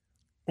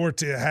or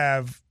to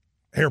have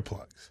hair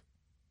plugs?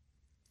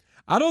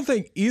 I don't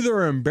think either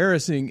are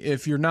embarrassing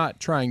if you're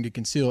not trying to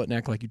conceal it and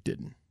act like you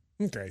didn't.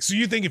 Okay, so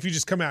you think if you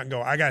just come out and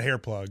go, I got hair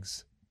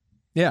plugs.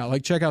 Yeah,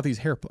 like check out these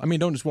hair plugs. I mean,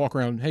 don't just walk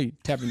around, hey,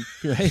 tapping,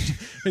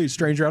 hey,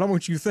 stranger, I don't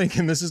want you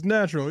thinking this is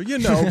natural. You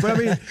know, but I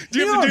mean, do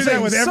you have to do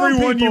that with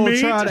everyone you meet?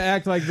 Try to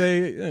act like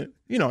they,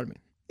 you know what I mean?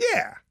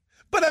 Yeah.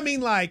 But I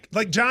mean, like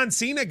John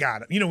Cena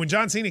got it. You know, when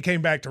John Cena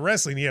came back to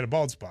wrestling, he had a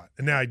bald spot,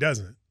 and now he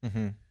doesn't.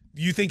 Mm-hmm.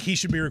 Do you think he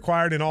should be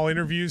required in all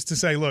interviews to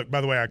say, look,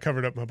 by the way, I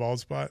covered up my bald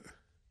spot?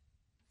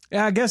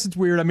 Yeah, I guess it's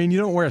weird. I mean, you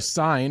don't wear a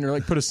sign or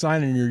like put a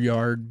sign in your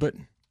yard, but.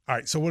 All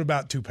right, so what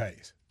about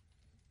toupees?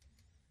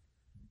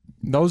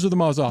 Those are the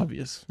most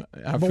obvious.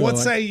 But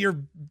let's say you're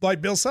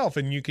like Bill Self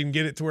and you can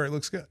get it to where it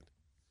looks good.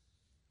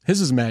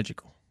 His is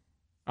magical.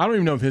 I don't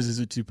even know if his is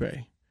a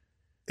toupee.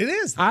 It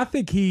is. I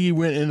think he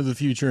went into the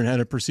future and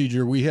had a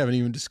procedure we haven't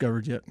even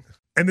discovered yet.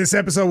 And this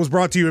episode was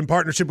brought to you in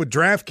partnership with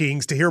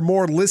DraftKings. To hear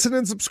more, listen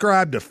and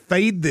subscribe to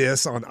Fade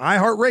This on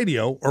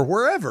iHeartRadio or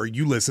wherever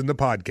you listen to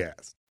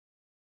podcasts.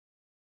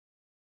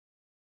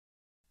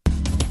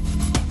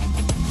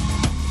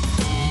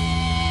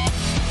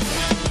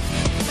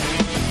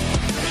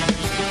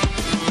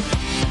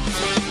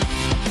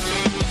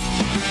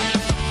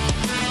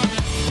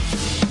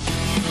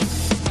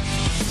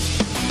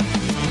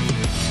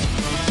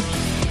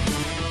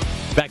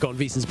 Back on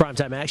VSiN's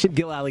Primetime Action,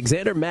 Gil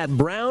Alexander, Matt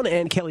Brown,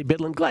 and Kelly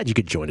Bidlin. Glad you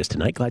could join us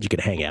tonight. Glad you could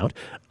hang out.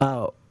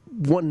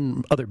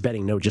 One other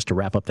betting note just to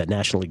wrap up that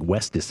National League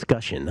West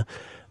discussion.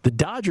 The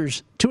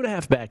Dodgers,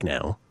 2.5 back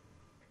now,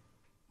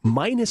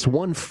 minus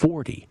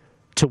 140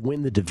 to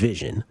win the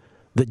division.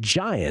 The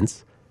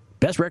Giants,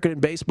 best record in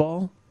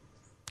baseball,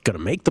 going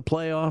to make the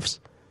playoffs,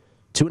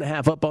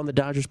 2.5 up on the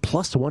Dodgers,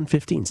 plus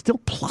 115.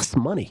 Still plus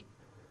money.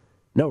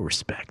 No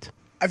respect.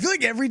 I feel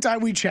like every time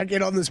we check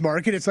in on this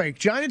market, it's like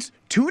Giants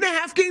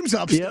 2.5 games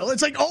up still. Yep.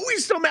 It's like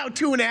always somehow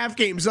 2.5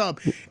 games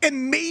up,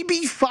 and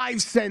maybe 5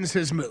 cents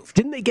has moved.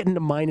 Didn't they get into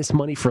minus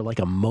money for like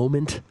a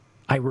moment?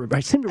 I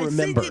seem to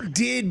remember. I think it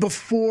did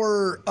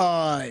before.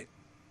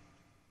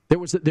 There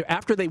was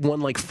after they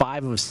won like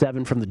 5 of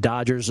 7 from the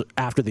Dodgers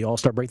after the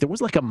All-Star break. There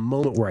was like a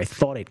moment where I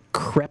thought it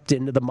crept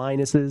into the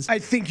minuses. I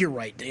think you're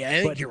right. Yeah,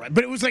 I think you're right.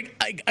 But it was like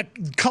a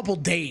couple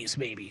days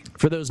maybe.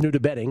 For those new to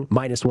betting,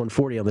 minus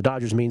 140 on the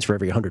Dodgers means for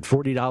every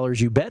 $140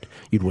 you bet,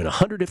 you'd win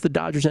 100 if the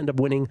Dodgers end up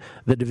winning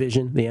the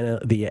division,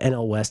 the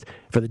NL West.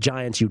 For the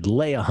Giants, you'd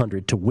lay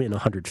 100 to win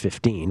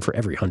 115. For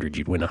every 100,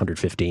 you'd win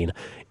 115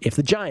 if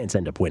the Giants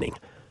end up winning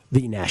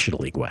the National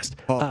League West.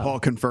 Paul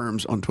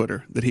confirms on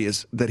Twitter that he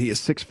is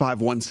 6'5",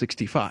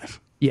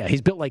 165. Yeah,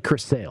 he's built like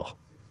Chris Sale.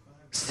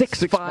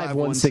 6'5",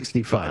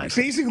 165.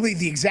 Basically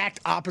the exact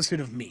opposite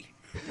of me.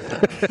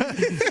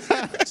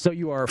 So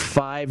you are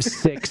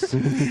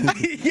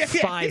 5'6",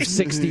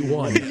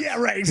 561. Yeah,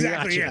 right,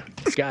 exactly.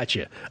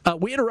 Gotcha.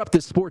 We interrupt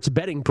this sports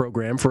betting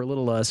program for a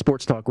little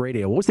sports talk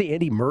radio. What was the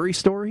Andy Murray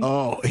story?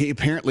 Oh, he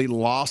apparently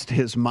lost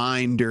his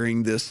mind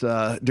during this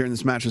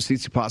match with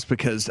Tsitsipas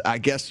because I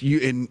guess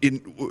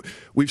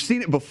we've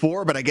seen it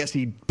before, but I guess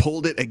he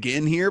pulled it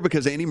again here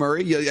because Andy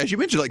Murray, as you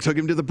mentioned, took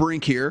him to the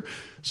brink here.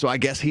 So I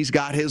guess he's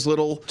got his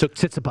little took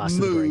Tsitsipas move.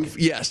 To the brink.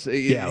 Yes,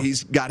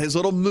 he's got his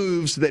little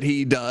moves that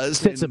he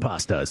does.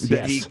 Tsitsipas does.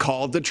 That he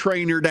called the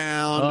trainer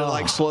down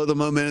to slow the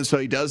momentum. So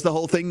he does the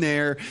whole thing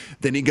there.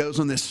 Then he goes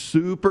on this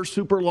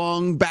super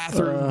long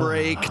bathroom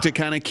break to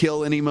kind of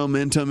kill any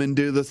momentum and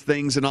do the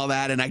things and all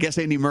that. And I guess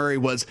Andy Murray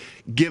was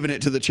giving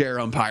it to the chair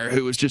umpire,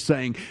 who was just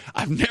saying,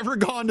 I've never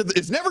gone to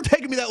it's never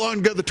taken me that long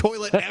to go to the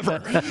toilet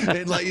ever.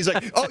 And like, he's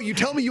like, oh, you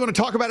tell me you want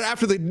to talk about it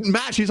after the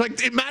match. He's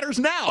like, it matters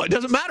now. It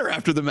doesn't matter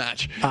after the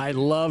match. I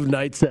love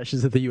night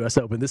sessions at the U.S.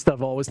 Open. This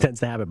stuff always tends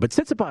to happen. But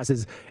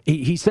Tsitsipas,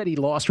 he said he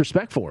lost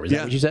respect for him. Is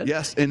that what you said?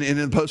 Yes. And in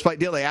the post-fight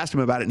deal, they asked him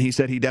about it, and he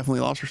said he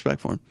definitely lost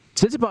respect for him.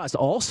 Tsitsipas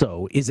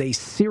also is a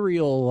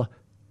serial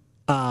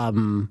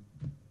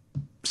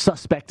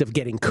suspect of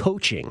getting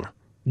coaching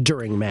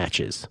during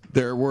matches.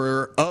 There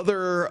were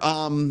other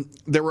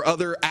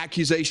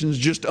accusations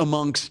just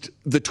amongst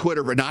the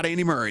Twitter, not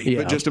Andy Murray,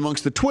 but just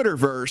amongst the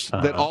Twitterverse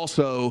that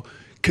also,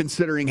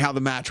 considering how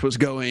the match was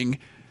going,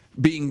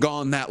 being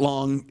gone that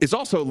long is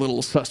also a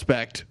little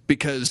suspect,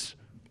 because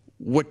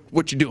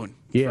what you doing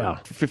for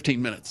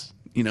 15 minutes?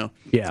 You know?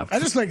 Yeah. I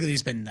just like that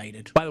he's been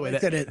knighted. By the way,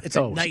 it's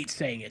a knight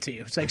saying it to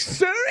you. It's like,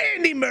 Sir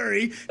Andy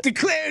Murray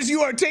declares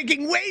you are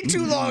taking way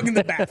too long in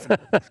the bathroom.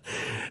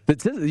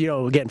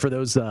 Again, for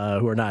those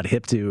who are not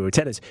hip to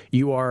tennis,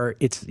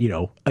 it's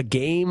a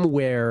game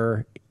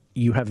where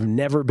you have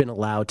never been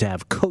allowed to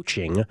have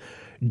coaching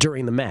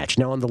during the match.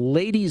 Now, on the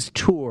ladies'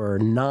 tour,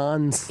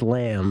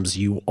 non-slams,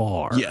 you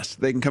are. Yes,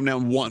 they can come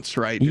down once,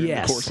 right, during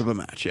the course of a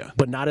match,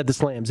 but not at the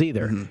slams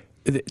either.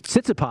 Mm-hmm.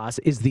 Tsitsipas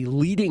is the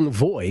leading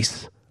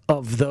voice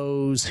of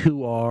those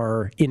who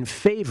are in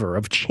favor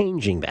of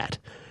changing that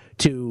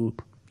to,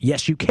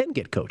 yes, you can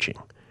get coaching.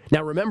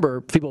 Now,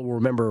 people will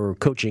remember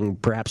coaching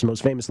perhaps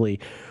most famously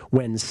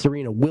when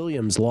Serena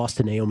Williams lost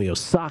to Naomi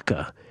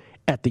Osaka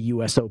at the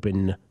U.S.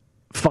 Open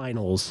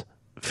finals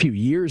a few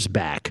years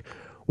back,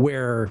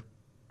 where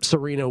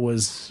Serena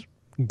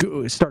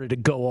started to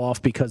go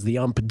off because the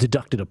ump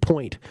deducted a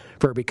point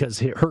for her because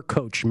her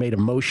coach made a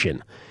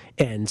motion.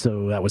 And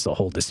so that was the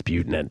whole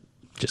dispute, and it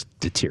just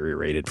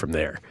deteriorated from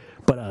there.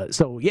 But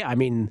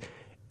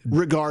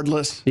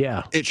regardless,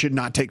 it should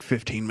not take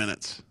 15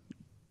 minutes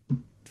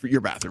for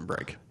your bathroom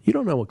break. You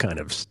don't know what kind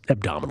of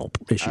abdominal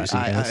issues he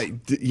has.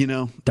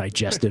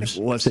 Digestive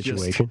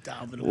situation.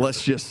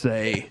 Let's just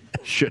say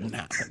shouldn't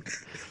happen.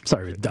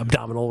 Sorry,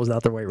 abdominal was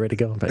not the right way to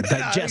go. But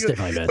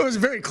digestive, I meant. It was a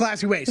very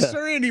classy way.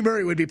 Sir Andy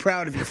Murray would be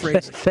proud of your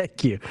phrase.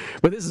 Thank you.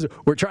 But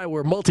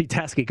we're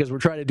multitasking because we're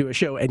trying to do a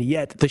show, and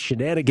yet the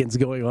shenanigans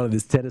going on in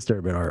this tennis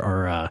tournament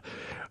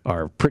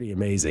are pretty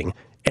amazing.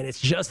 And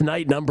it's just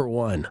night number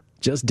one,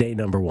 just day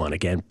number one.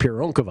 Again,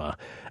 Pironkova,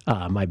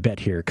 my bet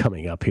here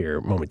coming up here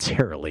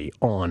momentarily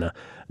on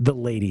the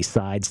ladies'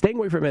 side. Staying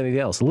away from anything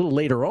else. A little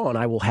later on,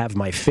 I will have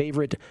my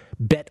favorite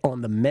bet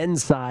on the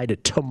men's side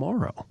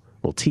tomorrow.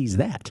 We'll tease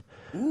that.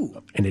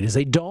 Ooh. And it is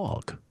a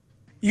dog.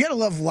 You got to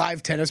love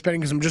live tennis betting,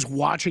 because I'm just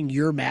watching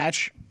your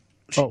match.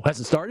 Has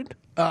it started?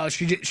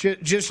 She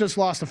just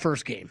lost the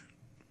first game.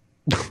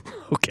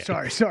 Okay.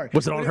 Sorry.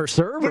 Was it on her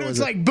serve? But it's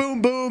like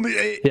boom, boom.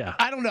 Yeah.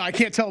 I don't know. I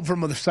can't tell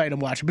from the site I'm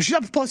watching. But she's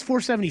up plus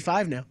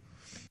 475 now.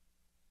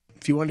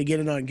 If you wanted to get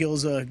in on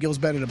Gil's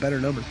bet at a better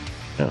number.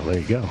 Oh, there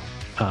you go.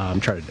 I'm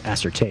trying to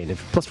ascertain. If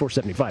plus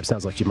 475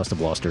 sounds like she must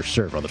have lost her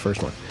serve on the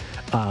first one.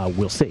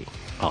 We'll see.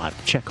 I'll have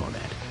to check on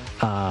that.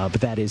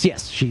 But that is,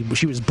 yes, she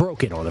was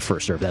broken on the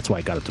first serve. That's why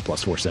I got it to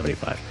plus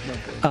 475.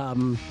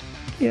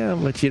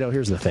 Okay. But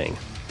here's the thing.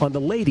 On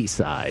the ladies'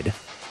 side,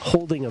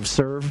 holding of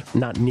serve,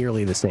 not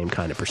nearly the same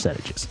kind of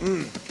percentages.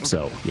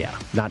 So,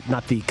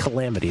 not the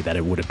calamity that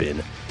it would have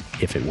been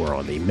if it were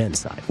on the men's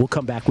side. We'll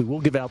come back. We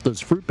will give out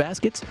those fruit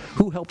baskets.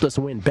 Who helped us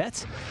win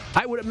bets?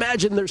 I would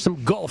imagine there's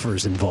some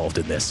golfers involved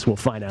in this. We'll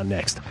find out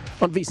next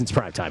on VSiN's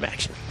Primetime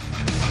Action.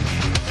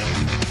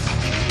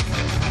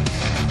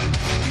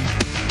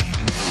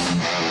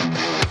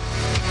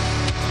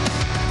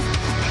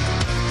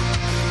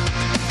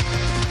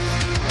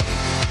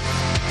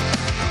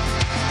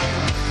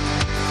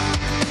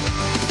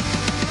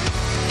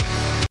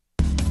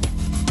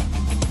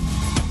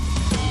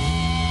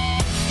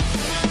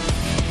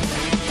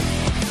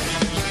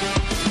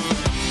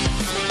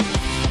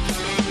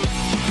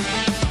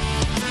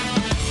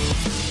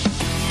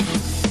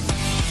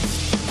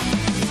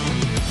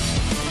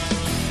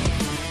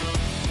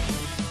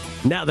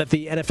 Now that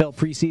the NFL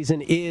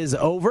preseason is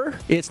over,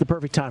 it's the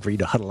perfect time for you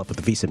to huddle up with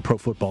the VSiN Pro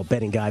Football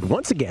Betting Guide.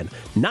 Once again,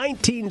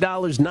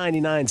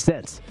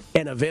 $19.99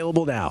 and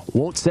available now.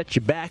 Won't set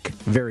you back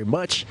very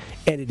much,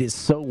 and it is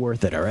so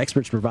worth it. Our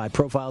experts provide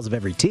profiles of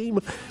every team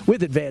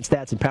with advanced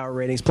stats and power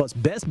ratings, plus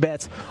best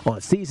bets on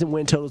season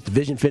win totals,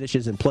 division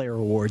finishes, and player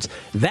awards.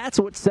 That's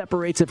what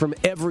separates it from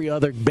every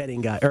other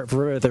betting guide,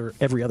 or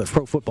every other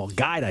pro football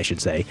guide, I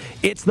should say.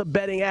 It's the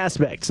betting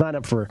aspect. Sign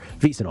up for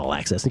VSiN All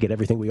Access and get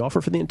everything we offer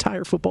for the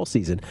entire football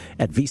season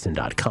at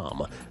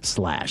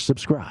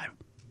VSiN.com/subscribe.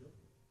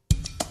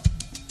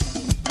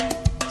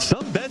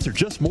 Some bets are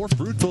just more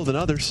fruitful than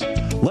others.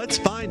 Let's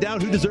find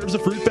out who deserves a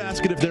fruit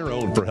basket of their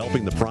own for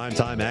helping the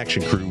Primetime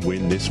Action crew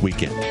win this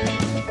weekend.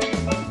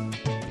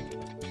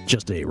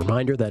 Just a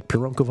reminder that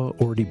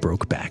Pironkova already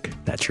broke back.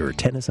 That's your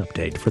tennis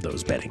update for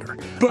those betting her.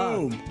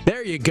 Boom.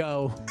 There you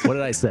go. What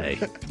did I say?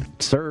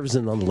 Serves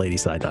and on the lady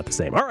side, not the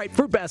same. All right,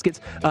 fruit baskets.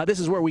 This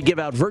is where we give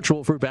out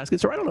virtual fruit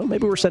baskets, or I don't know,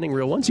 maybe we're sending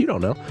real ones. You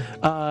don't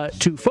know.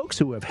 To folks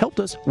who have helped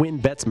us win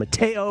bets.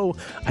 Mateo,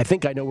 I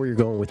think I know where you're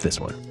going with this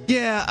one.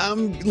 Yeah,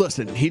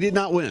 listen, he did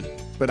not win,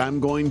 but I'm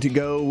going to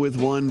go with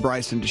one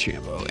Bryson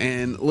DeChambeau.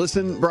 And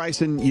listen,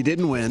 Bryson, you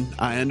didn't win.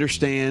 I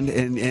understand,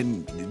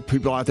 and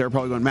people out there are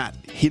probably going, Matt,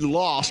 he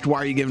lost. Why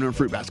are you giving him a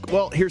fruit basket?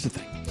 Well, here's the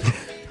thing.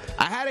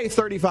 I had a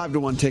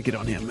 35-1 ticket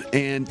on him,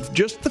 and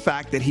just the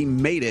fact that he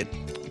made it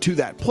to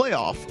that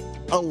playoff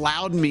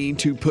allowed me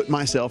to put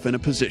myself in a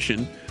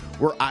position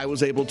where I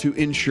was able to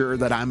ensure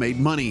that I made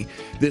money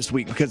this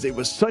week because it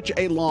was such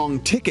a long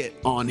ticket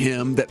on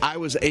him that I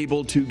was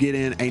able to get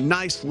in a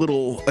nice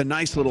little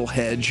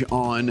hedge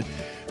on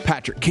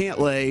Patrick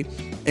Cantlay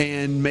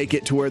and make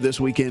it to where this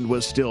weekend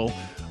was still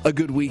a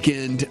good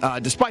weekend,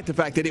 despite the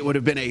fact that it would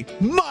have been a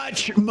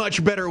much,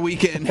 much better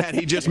weekend had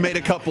he just made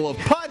a couple of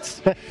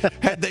putts,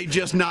 had they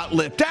just not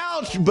lipped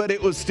out, but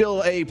it was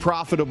still a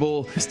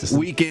profitable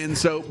weekend.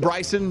 So,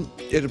 Bryson,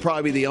 it'll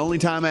probably be the only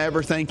time I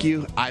ever thank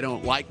you. I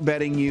don't like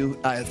betting you.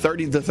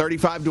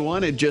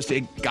 35-1,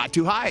 it got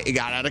too high. It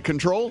got out of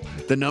control.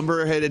 The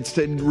number had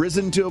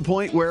risen to a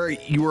point where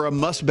you were a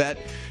must bet.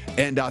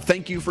 And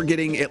thank you for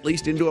getting at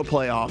least into a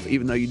playoff,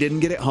 even though you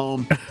didn't get it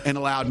home, and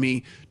allowed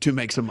me to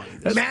make some money.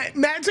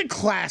 Matt's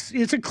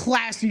it's a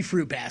classy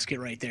fruit basket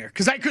right there,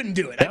 because I couldn't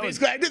do it.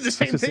 I did the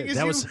same thing as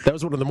you. That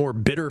was one of the more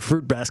bitter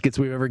fruit baskets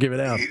we've ever given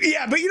out.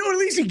 Yeah, but at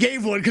least he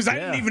gave one, because I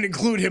didn't even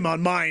include him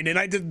on mine, and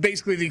I did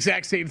basically the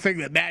exact same thing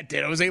that Matt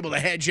did. I was able to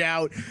hedge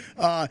out.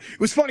 It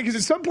was funny, because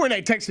at some point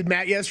I texted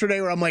Matt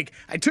yesterday where I'm like,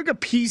 I took a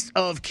piece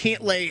of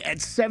Cantlay at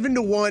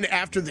 7-1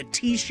 after the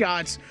tee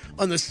shots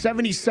on the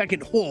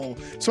 72nd hole.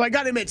 So I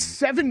got him at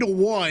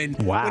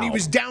 7-1 when he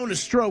was down a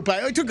stroke.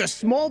 But I took a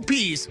small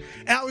piece,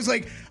 and I was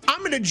like, I'm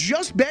going to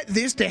just bet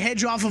this to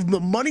hedge off of the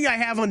money I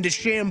have on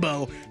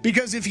DeChambeau,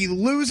 because if he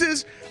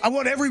loses, I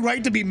want every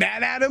right to be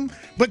mad at him.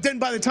 But then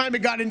by the time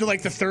it got into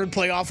the third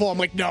playoff hole, I'm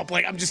like, nope,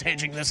 I'm just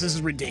hedging this. This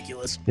is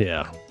ridiculous.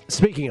 Yeah.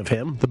 Speaking of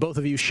him, the both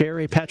of you share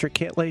a Patrick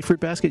Cantlay fruit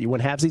basket. You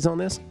went halvesies on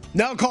this?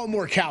 No, Collin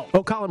Morikawa.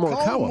 Oh, Collin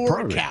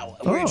Morikawa.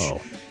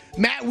 Which,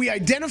 Matt, we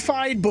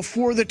identified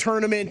before the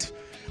tournament.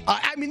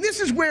 This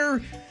is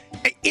where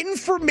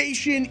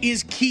information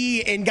is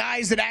key, and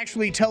guys that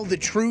actually tell the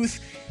truth,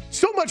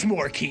 so much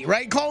more key,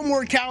 right? Collin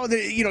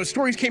Morikawa,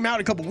 stories came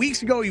out a couple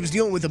weeks ago. He was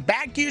dealing with a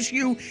back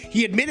issue.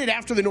 He admitted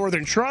after the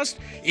Northern Trust,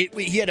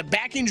 he had a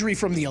back injury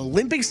from the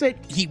Olympics that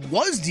he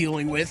was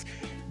dealing with.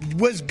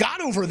 Got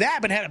over that,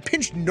 but had a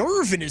pinched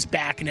nerve in his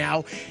back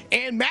now.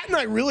 And Matt and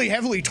I really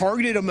heavily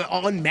targeted him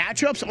on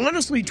matchups,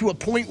 honestly, to a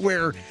point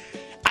where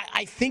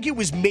I think it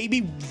was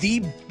maybe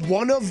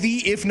one of the,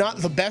 if not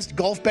the best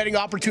golf betting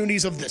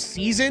opportunities of the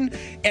season.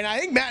 And I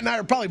think Matt and I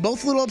are probably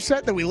both a little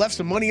upset that we left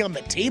some money on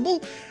the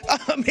table,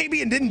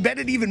 maybe, and didn't bet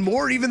it even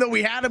more, even though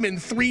we had him in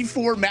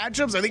 3-4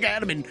 matchups. I think I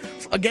had him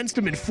against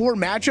him in 4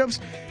 matchups.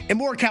 And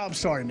Morikawa, I'm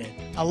sorry, man.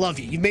 I love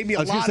you. You've made me a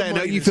lot of money. I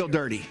know you feel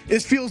dirty.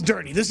 This feels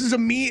dirty. This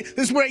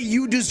is where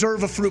you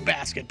deserve a fruit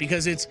basket,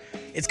 because it's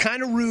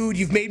kind of rude.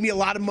 You've made me a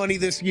lot of money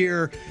this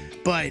year,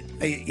 but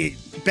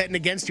betting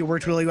against you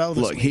worked really well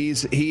this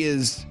week.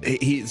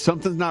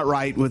 Something's not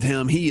right with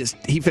him. He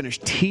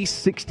finished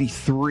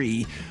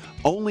T63.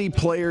 Only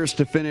players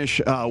to finish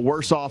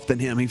worse off than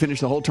him. He finished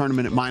the whole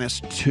tournament at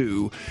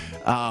 -2.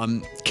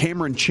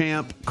 Cameron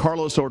Champ,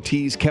 Carlos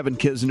Ortiz, Kevin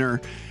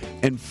Kisner,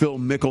 and Phil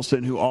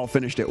Mickelson, who all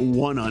finished at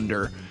 1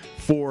 under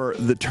for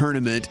the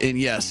tournament. And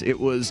yes, it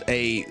was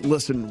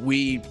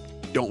we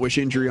don't wish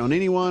injury on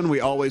anyone.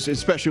 We always,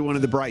 especially one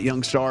of the bright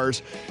young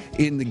stars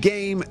in the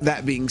game.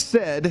 That being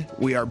said,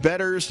 we are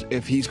bettors.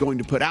 If he's going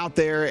to put out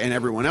there and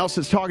everyone else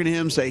that's talking to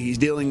him say he's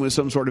dealing with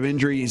some sort of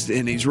injury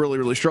and he's really,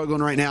 really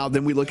struggling right now,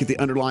 then we look at the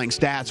underlying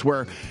stats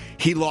where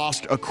he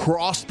lost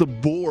across the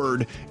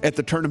board at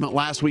the tournament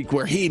last week,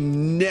 where he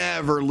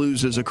never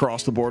loses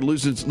across the board,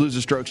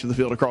 loses strokes to the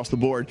field across the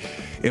board.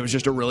 It was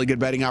just a really good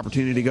betting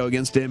opportunity to go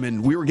against him,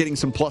 and we were getting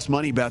some plus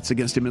money bets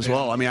against him as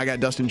well. I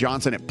got Dustin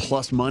Johnson at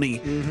plus money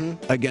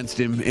against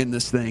him in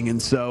this thing,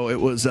 and so it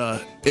was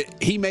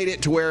he made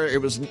it to where it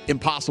was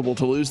impossible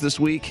to lose this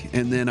week,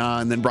 and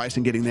then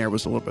Bryson getting there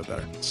was a little bit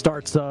better.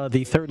 Starts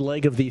the third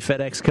leg of the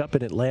FedEx Cup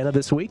in Atlanta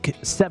this week,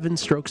 7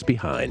 strokes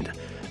behind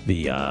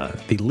the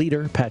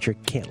leader,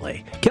 Patrick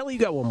Cantlay. Kelly, you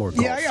got one more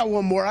call. Yeah, I got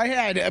one more. I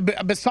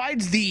had,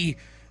 besides the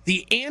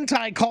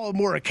anti-Collin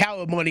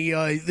Morikawa money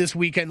this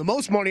weekend, the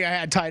most money I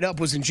had tied up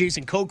was in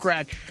Jason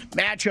Kokrak.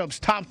 Matchups,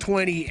 top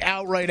 20,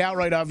 outright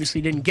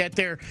obviously didn't get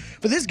there.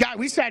 But this guy,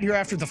 we sat here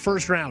after the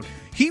first round.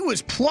 He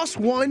was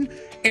 +1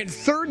 and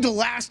third to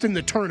last in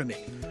the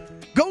tournament.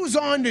 goes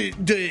on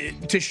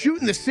to shoot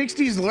in the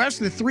 60s the rest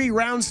of the 3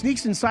 rounds,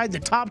 sneaks inside the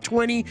top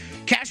 20,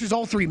 cashes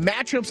all 3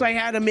 matchups I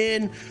had him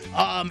in,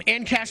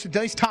 and cashed a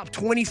nice top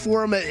 20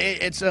 for him.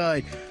 It's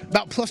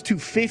about plus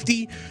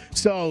 250.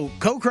 So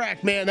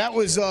Kokrak, man, that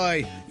was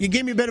you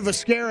gave me a bit of a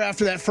scare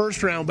after that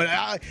first round, but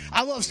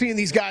I love seeing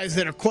these guys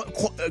that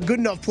are good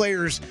enough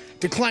players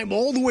to climb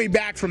all the way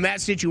back from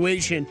that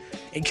situation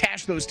and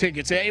cash those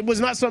tickets. It was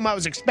not something I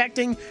was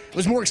expecting. I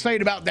was more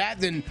excited about that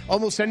than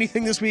almost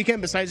anything this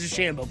weekend besides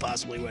DeChambeau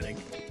possibly winning.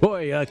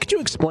 Boy, could you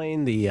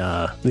explain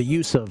the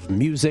use of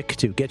music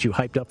to get you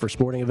hyped up for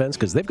sporting events?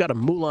 Because they've got a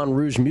Moulin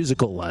Rouge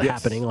musical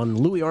happening on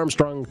Louis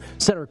Armstrong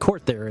Center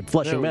Court there at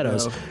Flushing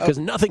Meadows. Because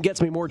nothing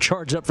gets me more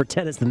charged up for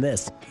tennis than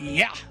this.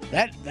 Yeah,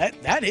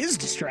 that is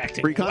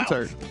distracting. Free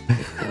concert.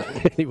 Wow.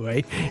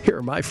 Anyway, here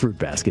are my fruit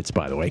baskets,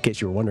 by the way, in case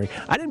you were wondering.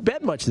 I didn't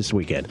bet much this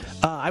weekend.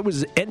 I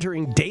was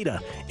entering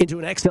data into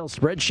an Excel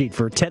spreadsheet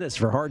for tennis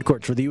for hard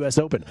courts for the U.S.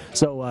 Open.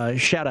 So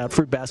shout out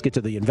fruit basket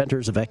to the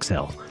inventors of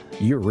Excel.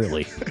 You're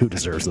really who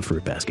deserves the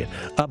fruit basket.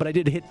 But I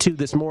did hit 2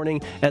 this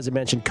morning. As I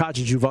mentioned,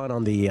 Kaja Juvan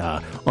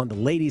on the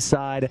ladies'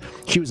 side.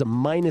 She was a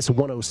minus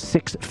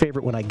 106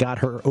 favorite when I got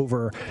her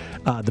over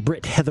the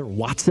Brit Heather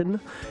Watson.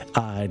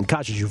 And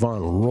Kaja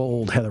Juvan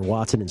rolled Heather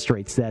Watson in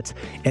straight sets.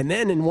 And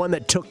then in one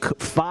that took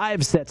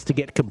 5 sets to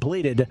get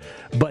completed,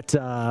 but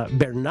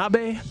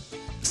Bernabe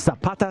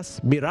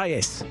Zapatas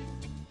Miralles.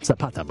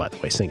 Zapata, by the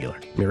way, singular.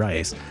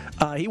 Miralles.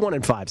 He won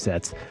in 5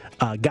 sets.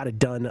 Got it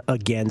done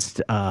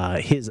against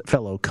his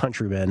fellow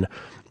countryman,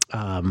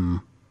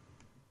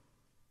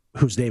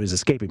 whose name is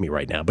escaping me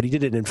right now. But he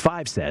did it in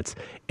 5 sets,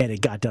 and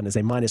it got done as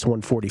a minus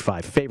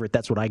 145 favorite.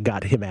 That's what I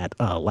got him at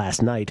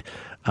last night.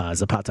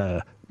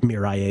 Zapata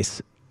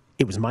Miralles.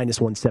 It was minus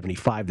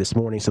 175 this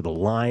morning, so the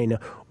line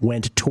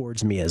went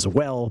towards me as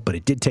well, but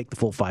it did take the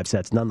full 5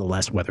 sets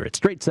nonetheless, whether it's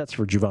straight sets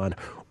for Juvan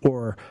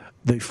or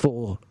the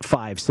full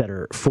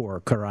 5-setter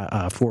for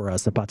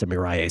Zapata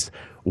Miralles.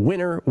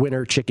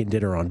 Winner, chicken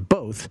dinner on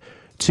both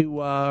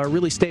to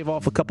really stave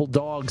off a couple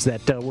dogs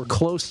that were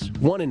close,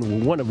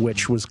 one of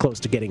which was close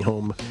to getting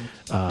home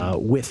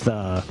with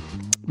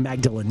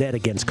Magdalene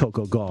against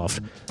Coco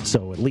Gauff.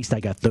 So at least I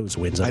got those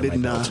wins under my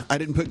belt. I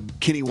didn't put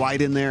Kenny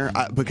White in there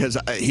because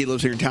he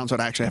lives here in town, so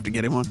I'd actually have to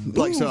get him one.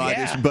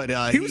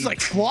 He was like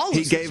flawless.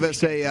 He gave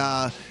us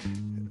a.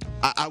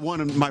 I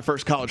won my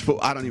first college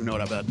football. I don't even know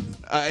what I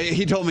bet.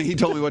 He told me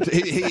what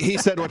he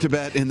said what to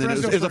bet, and then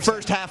it was a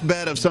first half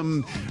bet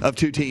of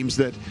 2 teams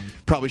that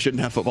probably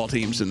shouldn't have football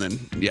teams, and then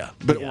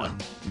it won.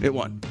 It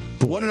won.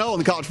 1-0 in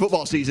the college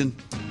football season.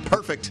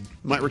 Perfect.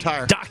 Might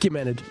retire.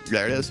 Documented.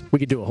 There it is. We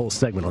could do a whole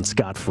segment on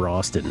Scott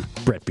Frost and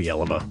Brett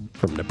Bielema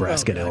from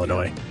Nebraska and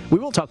Illinois. We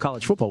will talk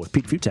college football with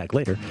Pete Futak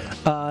later.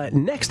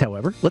 Next,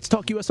 however, let's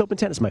talk U.S. Open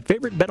tennis. My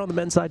favorite bet on the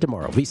men's side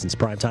tomorrow. VSiN's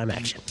primetime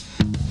action.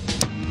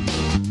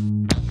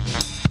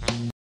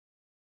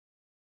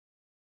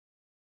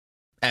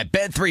 At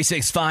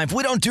Bet365,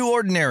 we don't do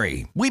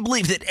ordinary. We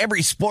believe that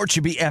every sport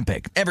should be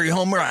epic. Every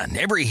home run,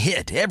 every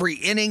hit, every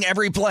inning,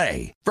 every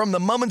play. From the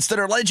moments that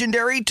are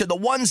legendary to the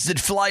ones that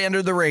fly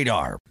under the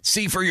radar.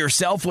 See for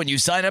yourself when you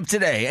sign up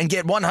today and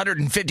get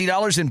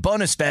 $150 in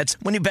bonus bets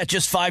when you bet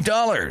just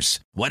 $5.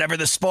 Whatever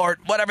the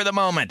sport, whatever the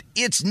moment,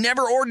 it's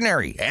never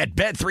ordinary at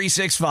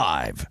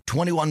Bet365.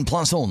 21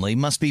 plus only.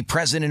 Must be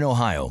present in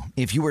Ohio.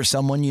 If you or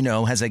someone you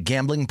know has a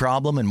gambling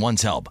problem and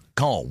wants help,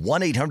 call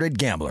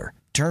 1-800-GAMBLER.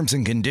 Terms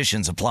and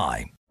conditions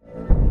apply.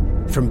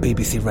 From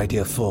BBC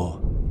Radio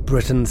 4,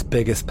 Britain's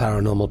biggest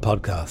paranormal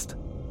podcast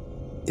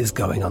is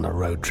going on a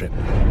road trip.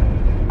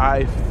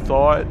 I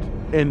thought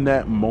in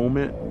that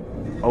moment,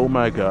 oh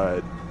my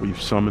God, we've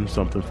summoned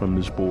something from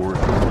this board.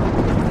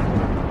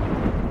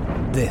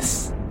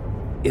 This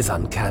is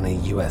Uncanny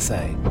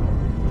USA.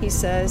 He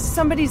says,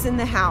 somebody's in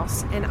the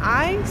house, and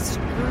I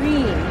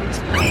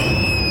screamed.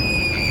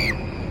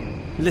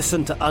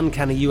 Listen to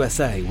Uncanny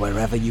USA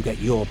wherever you get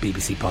your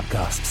BBC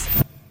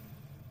podcasts,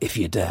 if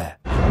you dare.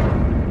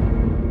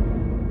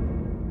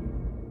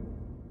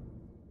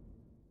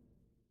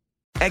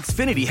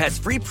 Xfinity has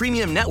free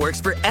premium networks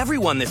for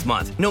everyone this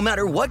month, no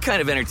matter what kind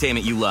of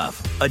entertainment you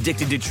love.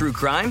 Addicted to true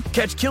crime?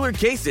 Catch killer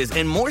cases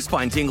and more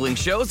spine-tingling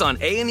shows on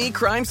A&E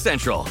Crime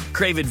Central.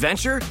 Crave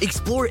adventure?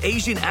 Explore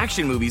Asian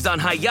action movies on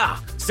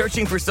Hi-YAH.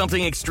 Searching for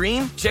something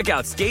extreme? Check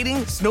out skating,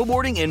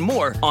 snowboarding, and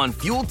more on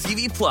Fuel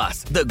TV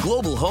Plus, the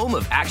global home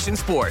of action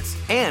sports.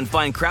 And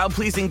find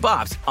crowd-pleasing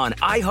bops on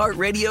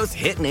iHeartRadio's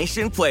Hit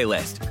Nation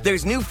playlist.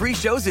 There's new free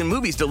shows and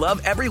movies to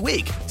love every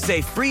week.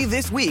 Say free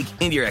this week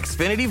in your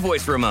Xfinity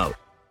voice remote.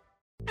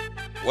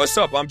 What's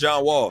up? I'm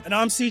John Wall. And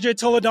I'm CJ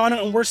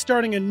Toledano, and we're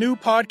starting a new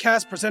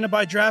podcast presented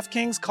by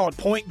DraftKings called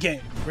Point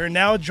Game. We're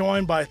now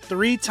joined by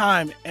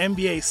 3-time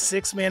NBA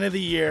Sixth Man of the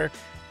Year,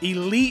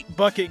 elite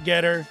bucket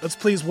getter. Let's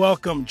please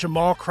welcome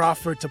Jamal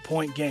Crawford to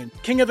Point Game.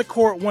 King of the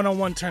Court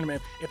one-on-one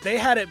tournament. If they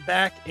had it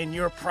back in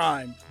your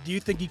prime, do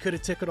you think you could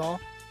have took it all?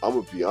 I'm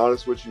going to be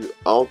honest with you.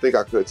 I don't think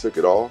I could have took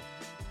it all,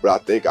 but I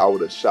think I would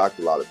have shocked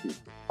a lot of people.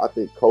 I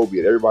think Kobe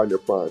and everybody in their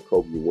prime,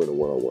 Kobe would win a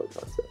one-on-one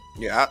contest.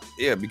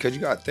 Yeah, because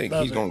you got to think.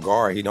 He's going to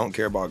guard. He don't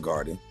care about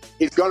guarding.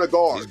 He's going to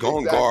guard. He's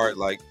going to guard.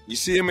 Like, you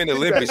see him in the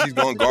Olympics, he's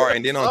going to guard.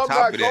 And then on top of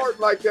that. I'm not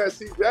guarding like that,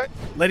 CJ.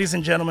 Ladies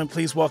and gentlemen,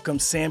 please welcome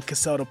Sam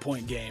Cassell to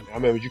Point Game. I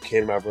remember you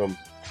came to my room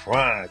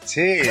crying,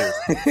 tears,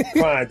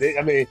 crying.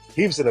 I mean,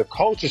 he was in a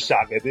culture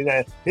shock. And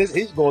then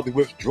he's going through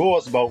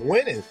withdrawals about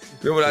winning.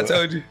 Remember what I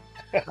told you?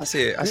 I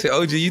said,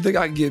 OG, you think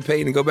I can get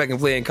paid and go back and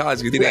play in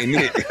college because it ain't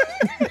it?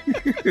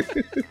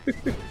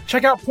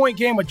 Check out Point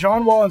Game with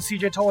John Wall and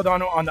CJ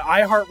Toledano on the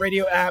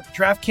iHeartRadio app,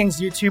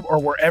 DraftKings YouTube, or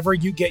wherever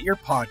you get your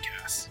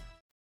podcasts.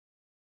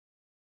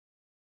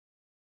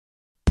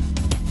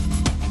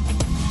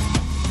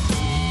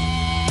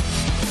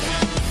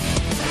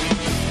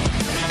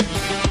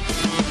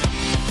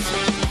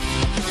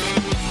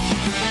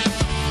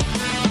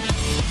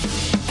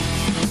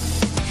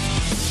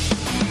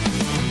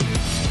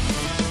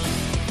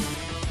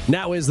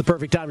 Now is the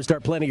perfect time to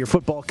start planning your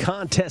football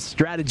contest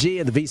strategy,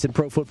 and the VSiN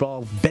Pro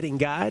Football Betting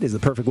Guide is the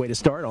perfect way to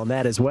start on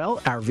that as well.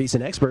 Our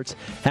VSiN experts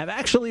have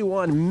actually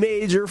won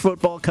major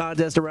football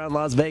contests around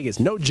Las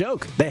Vegas. No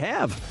joke, they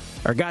have.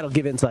 Our guide will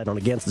give insight on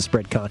against the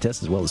spread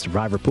contests as well as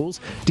survivor pools.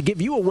 To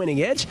give you a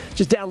winning edge,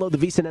 just download the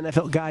VSiN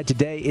NFL Guide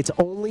today. It's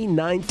only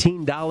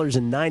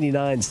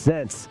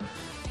 $19.99.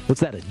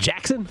 What's that, a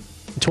Jackson?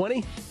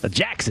 20? A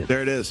Jackson.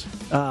 There it is.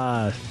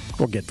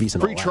 We'll get VSiN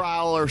free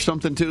trial or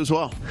something too as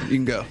well. You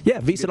can go.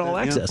 Yeah, VSiN All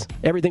Access. Yeah.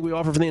 Everything we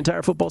offer for the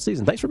entire football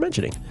season. Thanks for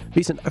mentioning.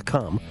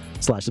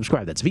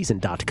 VSiN.com/subscribe. That's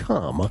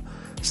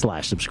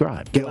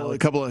VSiN.com/subscribe. A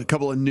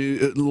couple of new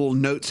little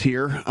notes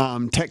here.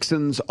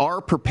 Texans are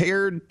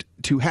prepared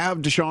to have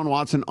Deshaun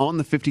Watson on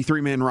the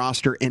 53-man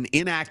roster and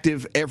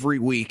inactive every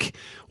week.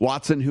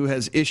 Watson, who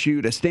has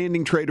issued a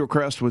standing trade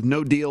request with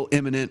no deal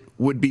imminent,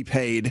 would be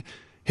paid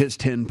his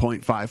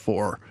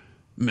 $10.54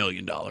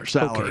 million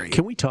salary. Okay,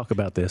 can we talk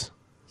about this?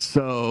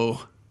 So,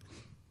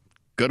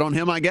 good on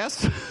him, I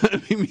guess.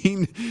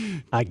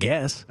 I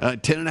guess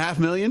 $10.5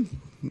 million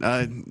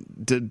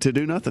to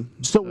do nothing.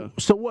 So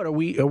what are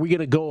we going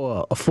to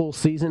go a full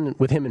season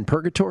with him in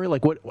purgatory?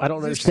 Like what? I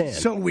don't understand.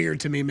 So weird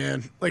to me,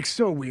 man. Like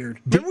so weird.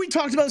 Remember we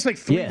talked about this like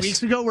 3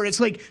 weeks ago, where it's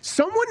like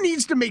someone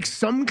needs to make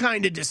some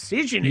kind of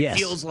decision. It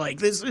feels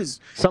like this is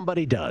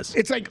somebody does.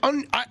 It's like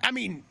I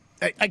mean,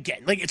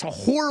 again, like it's a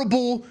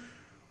horrible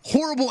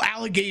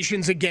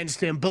allegations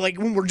against him, but like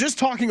when we're just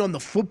talking on the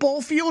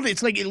football field,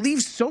 it's like it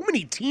leaves so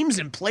many teams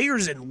and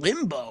players in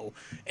limbo.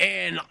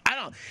 And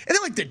and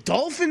then like the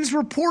Dolphins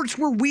reports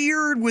were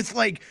weird with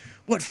like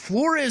what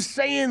Flores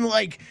saying,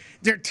 like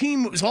their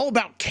team was all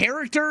about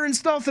character and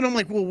stuff. And I'm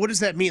like, well, what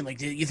does that mean? Like,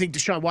 do you think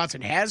Deshaun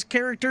Watson has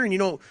character and you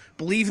don't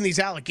believe in these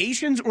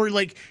allegations? Or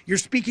like you're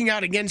speaking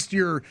out against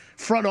your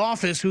front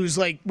office who's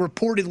like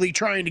reportedly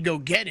trying to go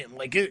get him?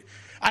 Like the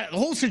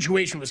whole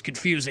situation was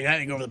confusing, I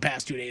think, over the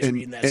past 2 days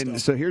reading that stuff.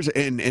 And so here's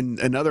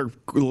another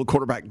little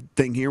quarterback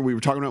thing here. We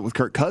were talking about with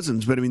Kirk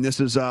Cousins, but I mean, this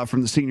is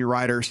from the senior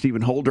writer,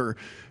 Stephen Holder,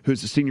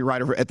 who's the senior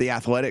writer at The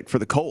Athletic for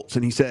the Colts.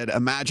 And he said,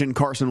 imagine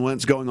Carson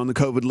Wentz going on the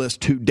COVID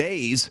list 2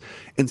 days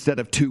instead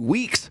of 2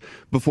 weeks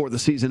before the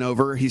season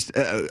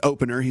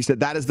opener. He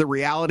said, that is the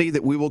reality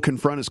that we will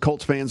confront as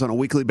Colts fans on a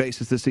weekly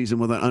basis this season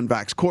with an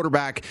unvaxxed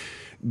quarterback.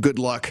 Good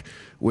luck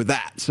with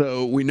that.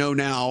 So we know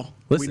now.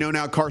 We know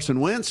now Carson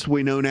Wentz.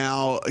 We know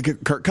now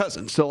Kirk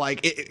Cousins. So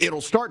like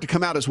it'll start to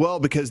come out as well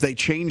because they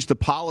changed the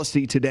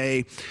policy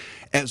today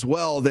as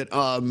well that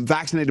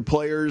vaccinated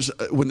players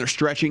when they're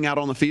stretching out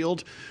on the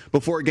field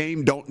before a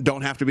game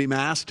don't have to be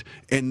masked,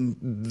 and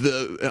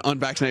the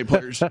unvaccinated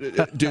players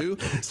do.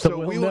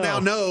 So we will now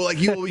know, like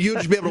you'll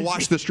just be able to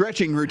watch the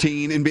stretching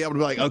routine and be able to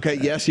be like, okay,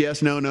 yes,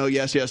 no,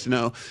 yes,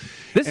 no,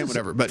 and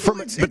whatever. But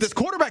but this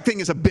quarterback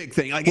thing is a big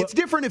thing. Like it's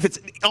different if it's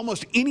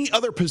almost any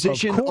other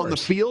position on the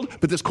field,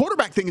 but this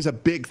quarterback thing is a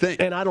big thing.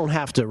 And I don't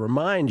have to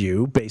remind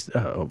you, based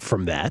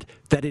from that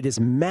it is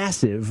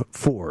massive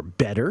for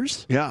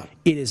bettors. Yeah,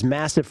 it is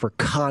massive for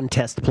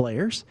contest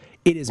players.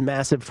 It is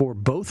massive for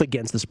both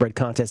against the spread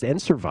contest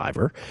and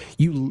Survivor.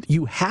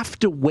 You have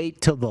to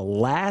wait till the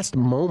last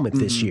moment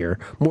this year,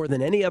 more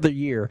than any other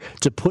year,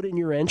 to put in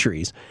your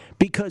entries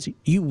because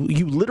you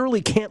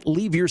literally can't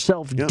leave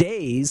yourself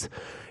days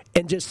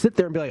and just sit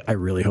there and be like, I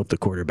really hope the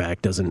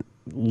quarterback doesn't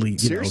leave,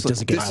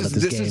 doesn't get out of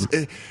this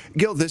game.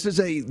 Gil,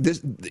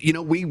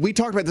 we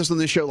talked about this on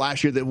this show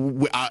last year that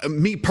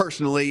me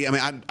personally, I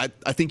mean,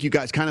 I think you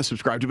guys kind of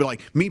subscribe to, but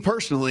like me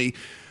personally,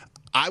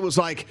 I was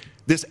like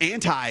this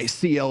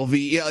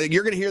anti-CLV.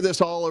 You're going to hear this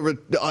all over.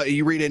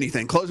 You read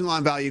anything, closing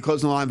line value.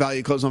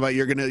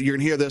 You're going to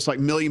hear this like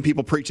million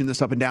people preaching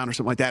this up and down or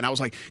something like that. And I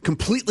was like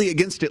completely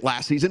against it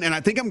last season, and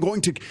I think I'm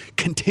going to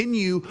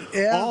continue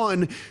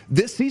on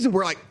this season.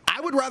 Where like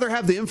I would rather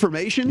have the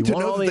information to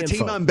know that the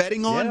team I'm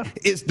betting on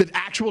is the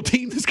actual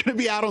team that's going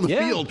to be out on the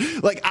field.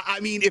 Like I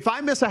mean, if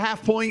I miss a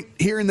half point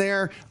here and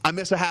there, I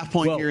miss a half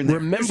point here and there.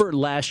 Remember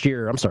last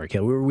year? I'm sorry,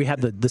 Kel. We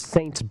had the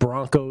Saints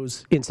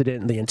Broncos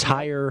incident. The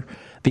entire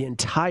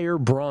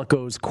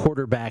Broncos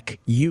quarterback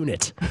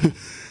unit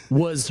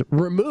was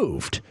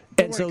removed.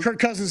 And so Kirk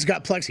Cousins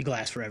got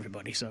plexiglass for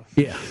everybody. So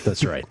yeah,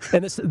 that's right.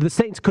 And the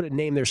Saints couldn't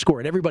name their score,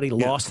 and everybody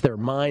lost their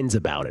minds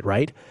about it,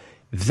 right?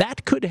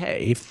 that could,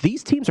 if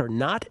these teams are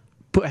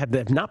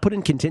have not put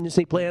in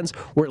contingency plans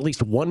where at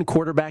least one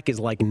quarterback is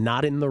like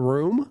not in the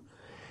room,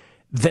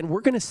 then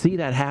we're going to see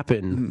that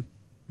happen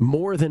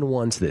more than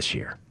once this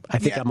year. I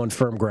think I'm on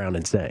firm ground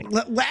in saying.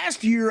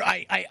 Last year,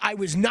 I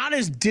was not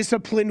as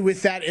disciplined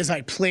with that as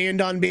I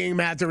planned on being,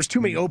 Matt. There was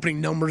too many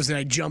opening numbers that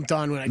I jumped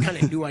on when I kind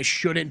of knew I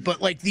shouldn't. But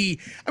the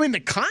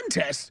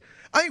contest,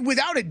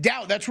 without a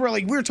doubt, that's where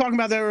we were talking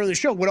about that earlier in the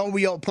show. What are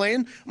we all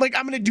playing? I'm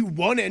going to do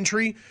one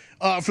entry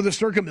for the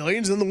Circa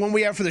Millions, and the one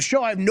we have for the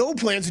show. I have no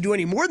plans to do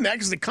any more than that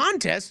because the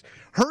contest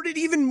hurt it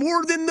even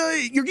more than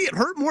you get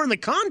hurt more in the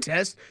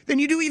contest than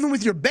you do even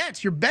with your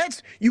bets. Your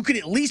bets, you could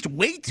at least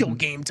wait till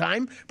game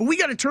time, but we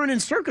got to turn in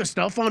Circa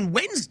stuff on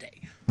Wednesday.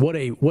 What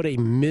a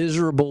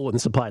miserable, and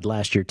this applied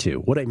last year too,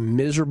 what a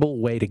miserable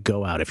way to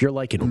go out. If you're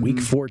like in week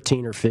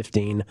 14 or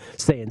 15,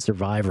 say in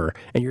Survivor,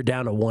 and you're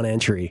down to one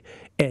entry,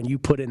 and you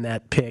put in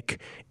that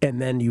pick,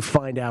 and then you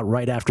find out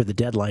right after the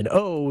deadline,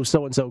 oh,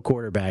 so-and-so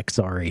quarterback,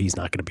 sorry, he's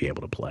not going to be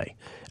able to play.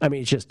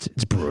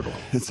 It's brutal.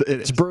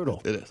 It's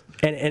brutal. It is.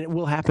 And it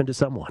will happen to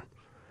someone.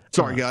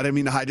 Sorry, God. I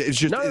mean, it's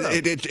just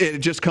it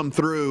just come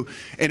through,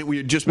 and we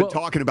had just been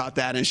talking about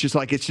that. And it's just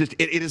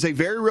it is a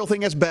very real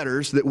thing as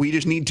bettors that we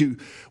just need to.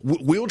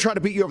 We'll try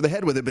to beat you over the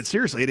head with it, but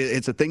seriously,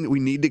 it's a thing that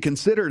we need to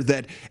consider.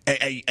 That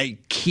a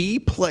key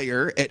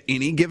player at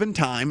any given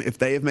time, if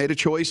they have made a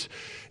choice,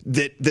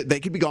 that they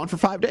could be gone for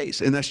 5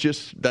 days, and that's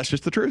just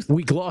the truth.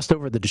 We glossed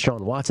over the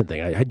Deshaun Watson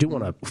thing. I do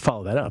want to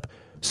follow that up.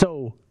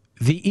 So.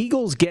 The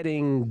Eagles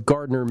getting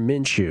Gardner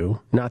Minshew,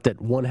 not that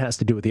one has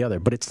to do with the other,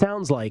 but it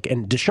sounds like,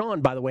 and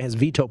Deshaun, by the way, has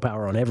veto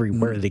power on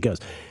everywhere that he goes.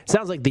 It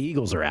sounds like the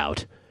Eagles are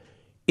out.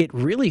 It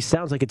really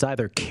sounds like it's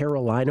either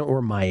Carolina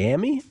or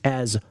Miami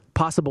as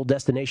possible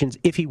destinations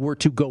if he were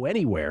to go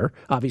anywhere.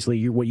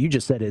 Obviously, what you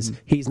just said is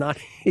he's not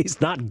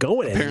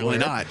going anywhere. Apparently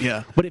not,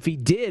 yeah. But if he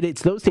did,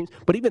 it's those teams.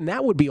 But even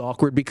that would be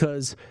awkward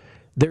because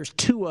there's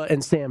Tua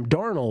and Sam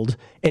Darnold,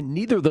 and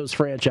neither of those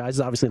franchises,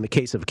 obviously in the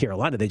case of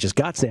Carolina, they just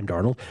got Sam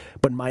Darnold,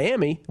 but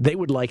Miami, they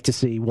would like to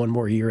see one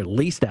more year at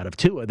least out of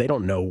Tua. They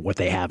don't know what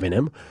they have in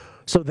him.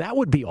 So that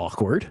would be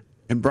awkward.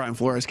 And Brian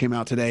Flores came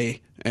out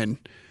today and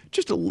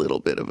just a little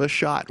bit of a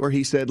shot where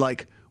he said,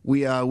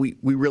 we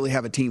really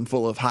have a team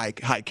full of high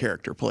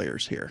character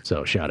players here.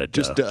 So shot at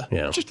just a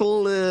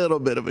little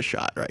bit of a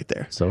shot right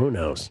there. So who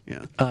knows?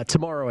 Yeah.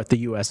 Tomorrow at the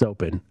U.S.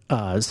 Open,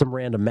 some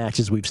random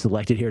matches we've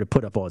selected here to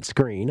put up on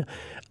screen,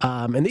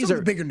 and these some are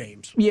of the bigger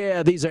names.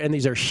 Yeah, these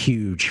are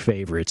huge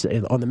favorites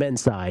on the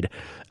men's side.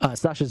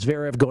 Sasha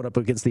Zverev going up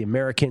against the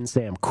American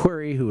Sam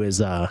Querrey, who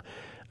is.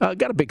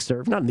 Got a big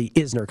serve, not in the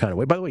Isner kind of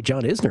way. By the way,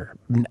 John Isner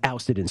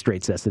ousted in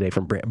straight sets today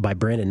by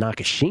Brandon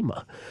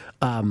Nakashima.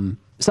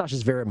 Sasha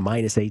Zverev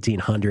minus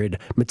 1,800.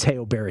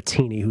 Matteo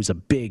Berrettini, who's a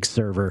big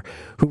server,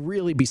 who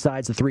really,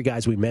 besides the three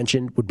guys we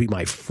mentioned, would be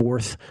my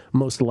fourth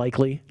most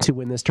likely to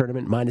win this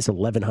tournament, minus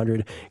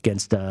 1,100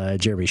 against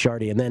Jeremy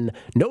Chardy. And then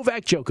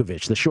Novak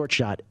Djokovic, the short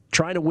shot,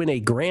 trying to win a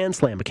Grand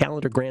Slam, a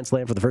calendar Grand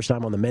Slam for the first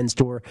time on the men's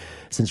tour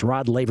since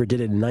Rod Laver did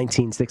it in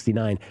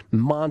 1969.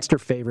 Monster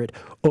favorite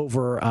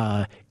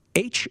over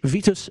H.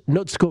 Vitus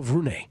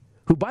Nodskovruné,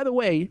 who, by the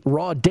way,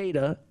 raw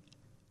data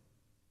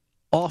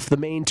off the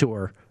main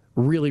tour,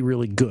 really,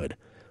 really good.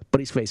 But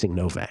he's facing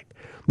Novak.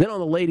 Then on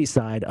the ladies'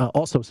 side,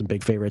 also some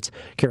big favorites.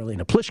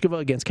 Karolina Pliskova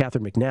against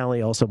Catherine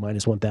McNally, also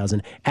minus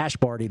 1,000. Ash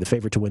Barty, the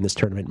favorite to win this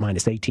tournament,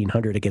 minus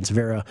 1,800 against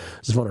Vera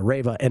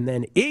Zvonareva. And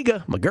then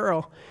Iga, my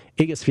girl,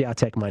 Iga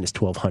Swiatek, minus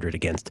 1,200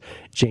 against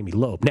Jamie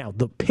Loeb. Now,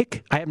 the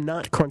pick, I have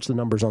not crunched the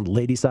numbers on the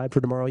ladies' side for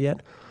tomorrow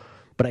yet,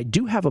 but I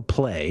do have a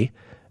play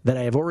that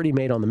I have already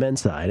made on the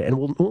men's side, and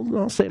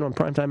I'll say it on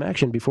primetime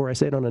action before I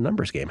say it on a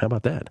numbers game. How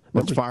about that?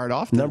 Let's fire it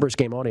off then. Numbers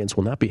game audience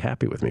will not be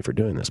happy with me for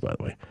doing this, by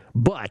the way.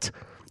 But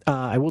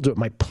I will do it.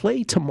 My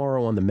play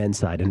tomorrow on the men's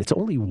side, and it's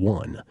only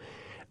one.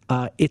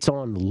 It's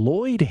on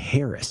Lloyd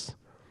Harris.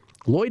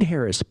 Lloyd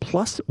Harris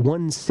plus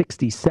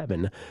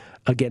 167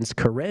 against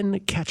Karen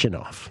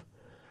Khachanov.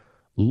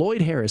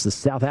 Lloyd Harris, the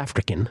South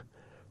African,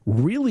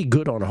 really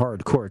good on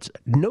hard courts.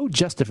 No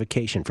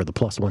justification for the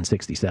plus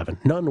 167.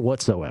 None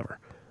whatsoever.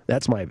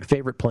 That's my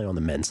favorite play on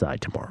the men's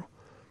side tomorrow.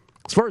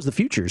 As far as the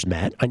futures,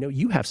 Matt, I know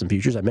you have some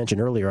futures. I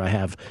mentioned earlier I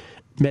have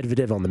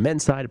Medvedev on the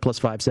men's side at plus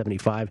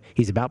 575.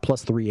 He's about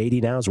plus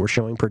 380 now, as we're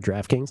showing per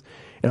DraftKings.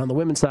 And on the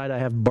women's side, I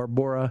have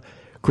Barbora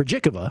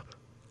Krejcikova,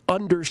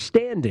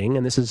 understanding,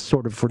 and this is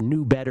sort of for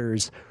new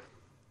bettors,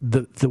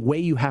 the way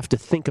you have to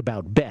think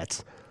about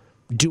bets.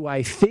 Do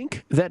I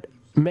think that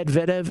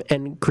Medvedev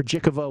and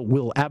Krejcikova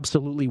will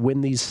absolutely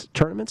win these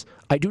tournaments?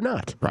 I do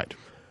not. Right.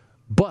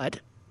 But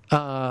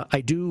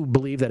I do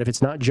believe that if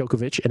it's not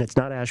Djokovic and it's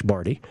not Ash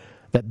Barty,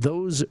 that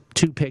those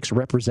two picks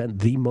represent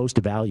the most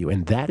value,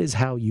 and that is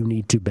how you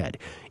need to bet.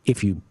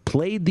 If you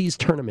played these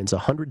tournaments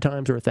 100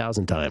 times or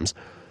 1,000 times,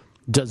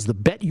 does the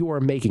bet you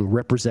are making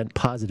represent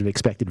positive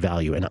expected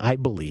value? And I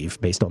believe,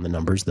 based on the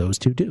numbers, those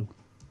two do.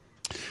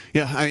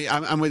 Yeah,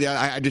 I'm with you.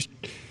 I just,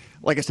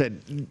 like I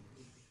said,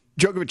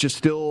 Djokovic is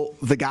still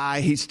the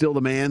guy. He's still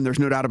the man. There's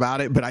no doubt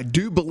about it. But I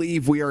do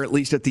believe we are at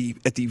least at the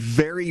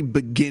very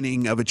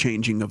beginning of a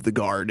changing of the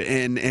guard.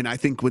 And I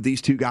think with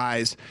these two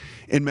guys,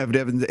 in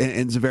Medvedev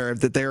and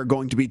Zverev, that they are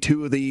going to be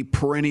two of the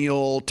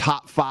perennial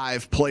top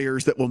 5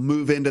 players that will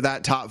move into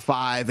that top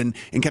 5 and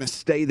kind of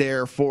stay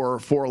there for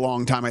a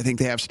long time. I think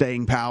they have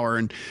staying power.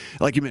 And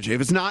like you mentioned,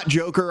 if it's not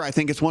Joker, I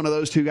think it's one of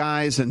those two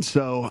guys. And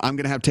so I'm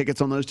going to have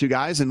tickets on those two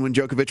guys. And when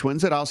Djokovic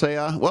wins it, I'll say,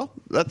 well,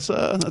 that's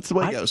the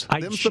way it goes.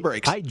 Them's the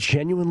breaks. I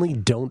genuinely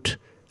don't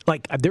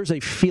like. There's a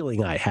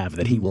feeling I have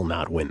that he will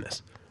not win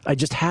this. I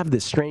just have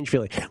this strange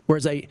feeling.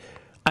 Whereas I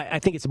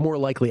think it's more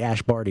likely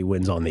Ash Barty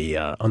wins on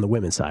the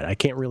women's side. I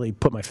can't really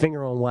put my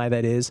finger on why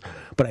that is,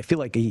 but I feel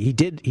like he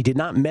did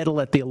not medal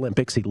at the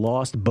Olympics. He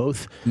lost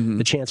both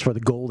the chance for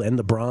the gold and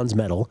the bronze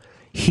medal.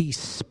 He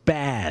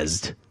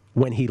spazzed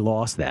when he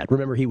lost that.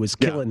 Remember, he was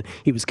killing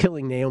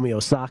Naomi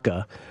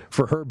Osaka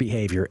for her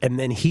behavior, and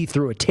then he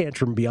threw a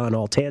tantrum beyond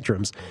all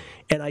tantrums.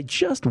 And I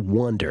just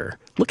wonder,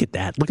 look at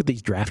that. Look at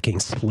these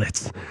DraftKings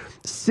splits.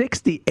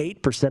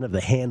 68% of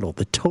the handle,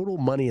 the total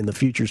money in the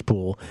futures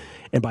pool,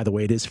 and by the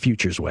way, it is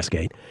futures,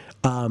 Westgate.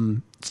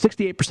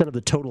 68% of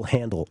the total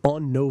handle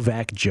on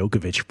Novak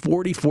Djokovic,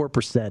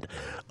 44%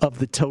 of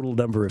the total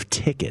number of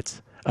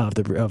tickets, of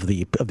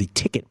the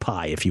ticket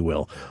pie, if you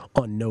will,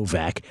 on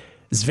Novak.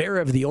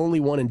 Zverev, the only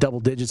one in double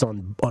digits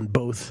on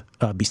both,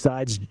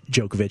 besides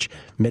Djokovic.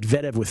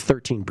 Medvedev with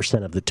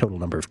 13% of the total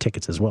number of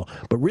tickets as well.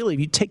 But really,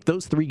 if you take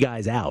those three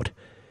guys out,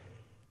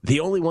 the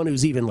only one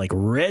who's even like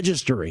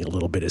registering a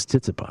little bit is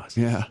Tsitsipas.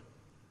 Yeah.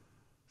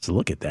 So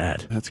look at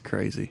that. That's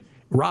crazy.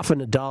 Rafa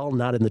Nadal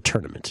not in the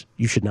tournament.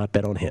 You should not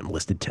bet on him,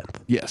 listed 10th.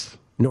 Yes.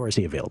 Nor is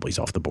he available. He's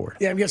off the board.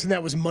 Yeah, I'm guessing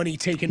that was money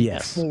taken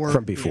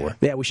from before.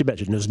 Yeah, we should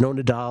mention there's no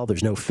Nadal,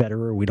 there's no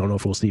Federer. We don't know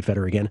if we'll see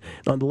Federer again.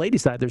 On the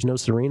ladies' side, there's no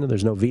Serena,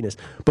 there's no Venus.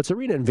 But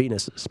Serena and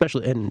Venus,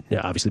 especially, and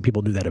obviously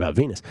people knew that about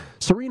Venus,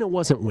 Serena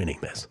wasn't winning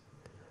this.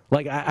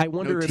 Like, I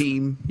wonder no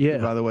team,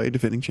 by the way,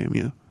 defending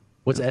champion.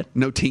 What's that?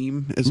 No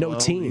team as well.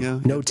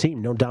 No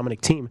team. No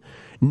Dominic Thiem.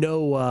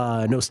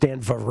 No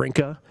Stan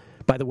Wawrinka.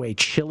 By the way,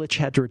 Cilic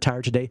had to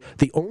retire today.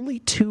 The only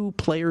two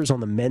players on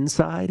the men's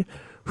side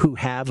who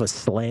have a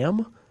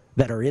slam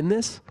that are in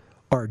this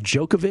are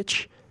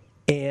Djokovic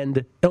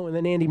and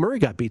then Andy Murray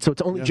got beat. So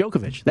it's only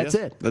Djokovic. That's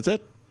it. That's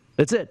it.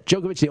 That's it.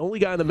 Djokovic, the only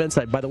guy on the men's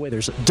side. By the way,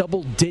 there's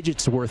double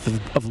digits worth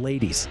of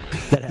ladies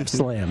that have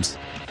slams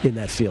in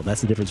that field.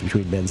 That's the difference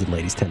between men's and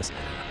ladies tennis.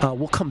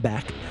 We'll come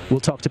back. We'll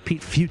talk to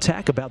Pete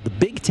Futak about the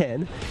Big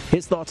Ten,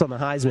 his thoughts on the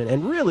Heisman,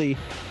 and really,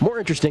 more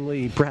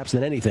interestingly, perhaps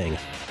than anything,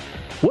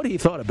 what he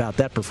thought about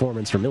that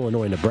performance from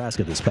Illinois and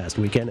Nebraska this past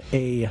weekend,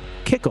 a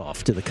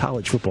kickoff to the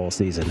college football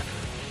season,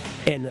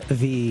 and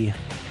the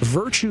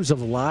virtues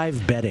of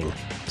live betting.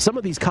 Some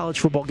of these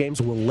college football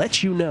games will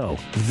let you know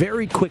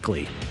very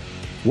quickly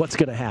what's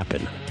going to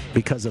happen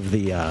because of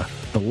the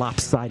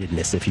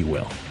lopsidedness, if you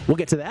will. We'll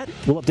get to that.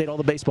 We'll update all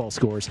the baseball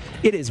scores.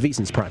 It is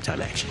VSiN's Primetime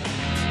Action.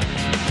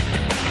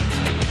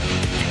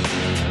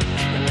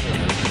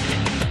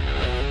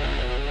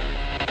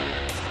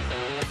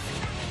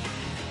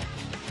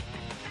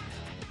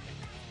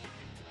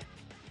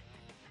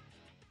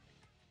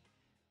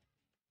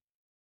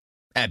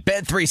 At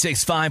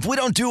Bet365, we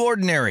don't do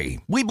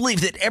ordinary. We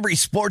believe that every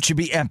sport should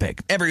be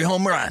epic. Every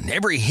home run,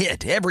 every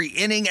hit, every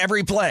inning,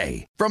 every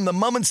play. From the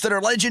moments that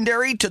are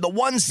legendary to the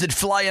ones that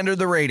fly under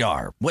the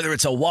radar. Whether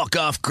it's a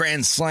walk-off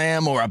grand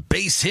slam or a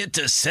base hit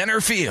to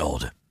center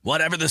field.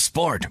 Whatever the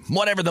sport,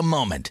 whatever the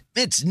moment.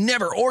 It's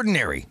never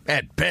ordinary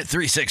at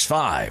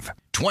Bet365.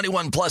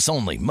 21 plus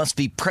only. Must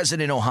be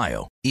present in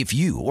Ohio. If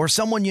you or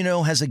someone you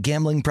know has a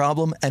gambling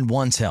problem and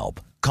wants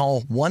help,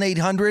 call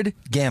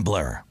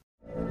 1-800-GAMBLER.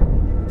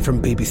 From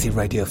BBC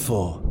Radio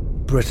 4,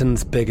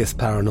 Britain's biggest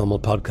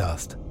paranormal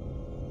podcast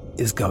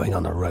is going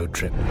on a road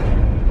trip.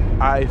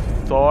 I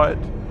thought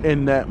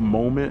in that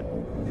moment,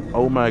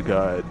 oh my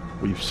God,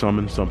 we've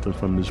summoned something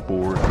from this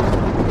board.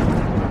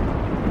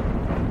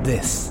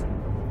 This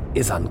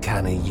is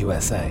Uncanny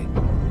USA.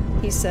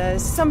 He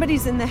says,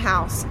 somebody's in the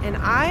house, and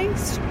I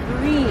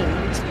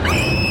screamed.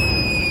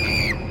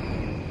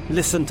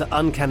 Listen to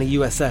Uncanny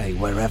USA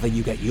wherever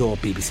you get your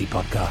BBC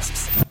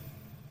podcasts,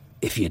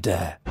 if you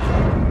dare.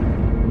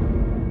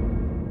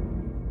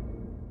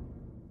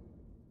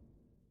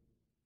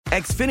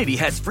 Xfinity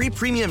has free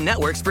premium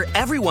networks for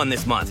everyone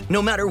this month,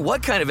 no matter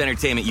what kind of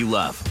entertainment you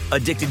love.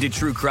 Addicted to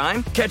true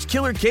crime? Catch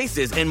killer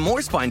cases and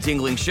more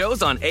spine-tingling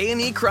shows on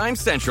A&E Crime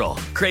Central.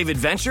 Crave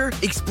adventure?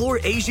 Explore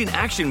Asian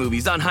action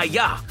movies on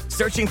Hi-YAH.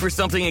 Searching for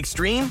something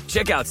extreme?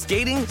 Check out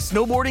skating,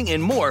 snowboarding,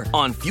 and more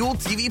on Fuel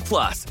TV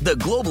Plus, the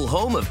global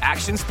home of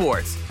action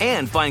sports.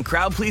 And find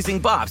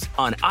crowd-pleasing bops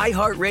on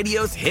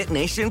iHeartRadio's Hit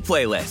Nation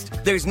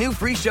playlist. There's new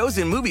free shows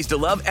and movies to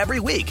love every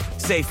week.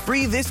 Say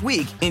free this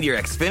week in your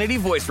Xfinity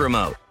voice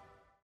remote.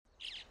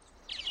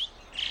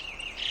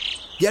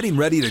 Getting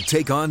ready to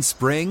take on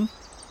spring?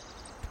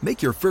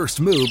 Make your first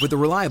move with the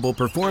reliable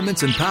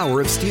performance and power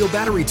of Steel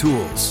battery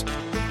tools.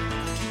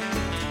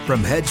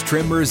 From hedge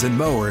trimmers and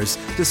mowers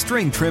to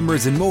string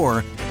trimmers and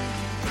more,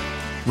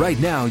 Right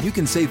now, you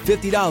can save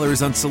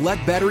 $50 on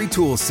select battery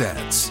tool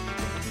sets.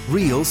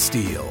 Real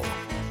STIHL.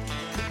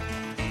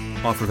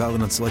 Offer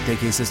valid on select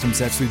AK system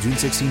sets through June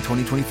 16,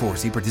 2024.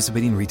 See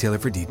participating retailer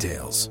for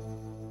details.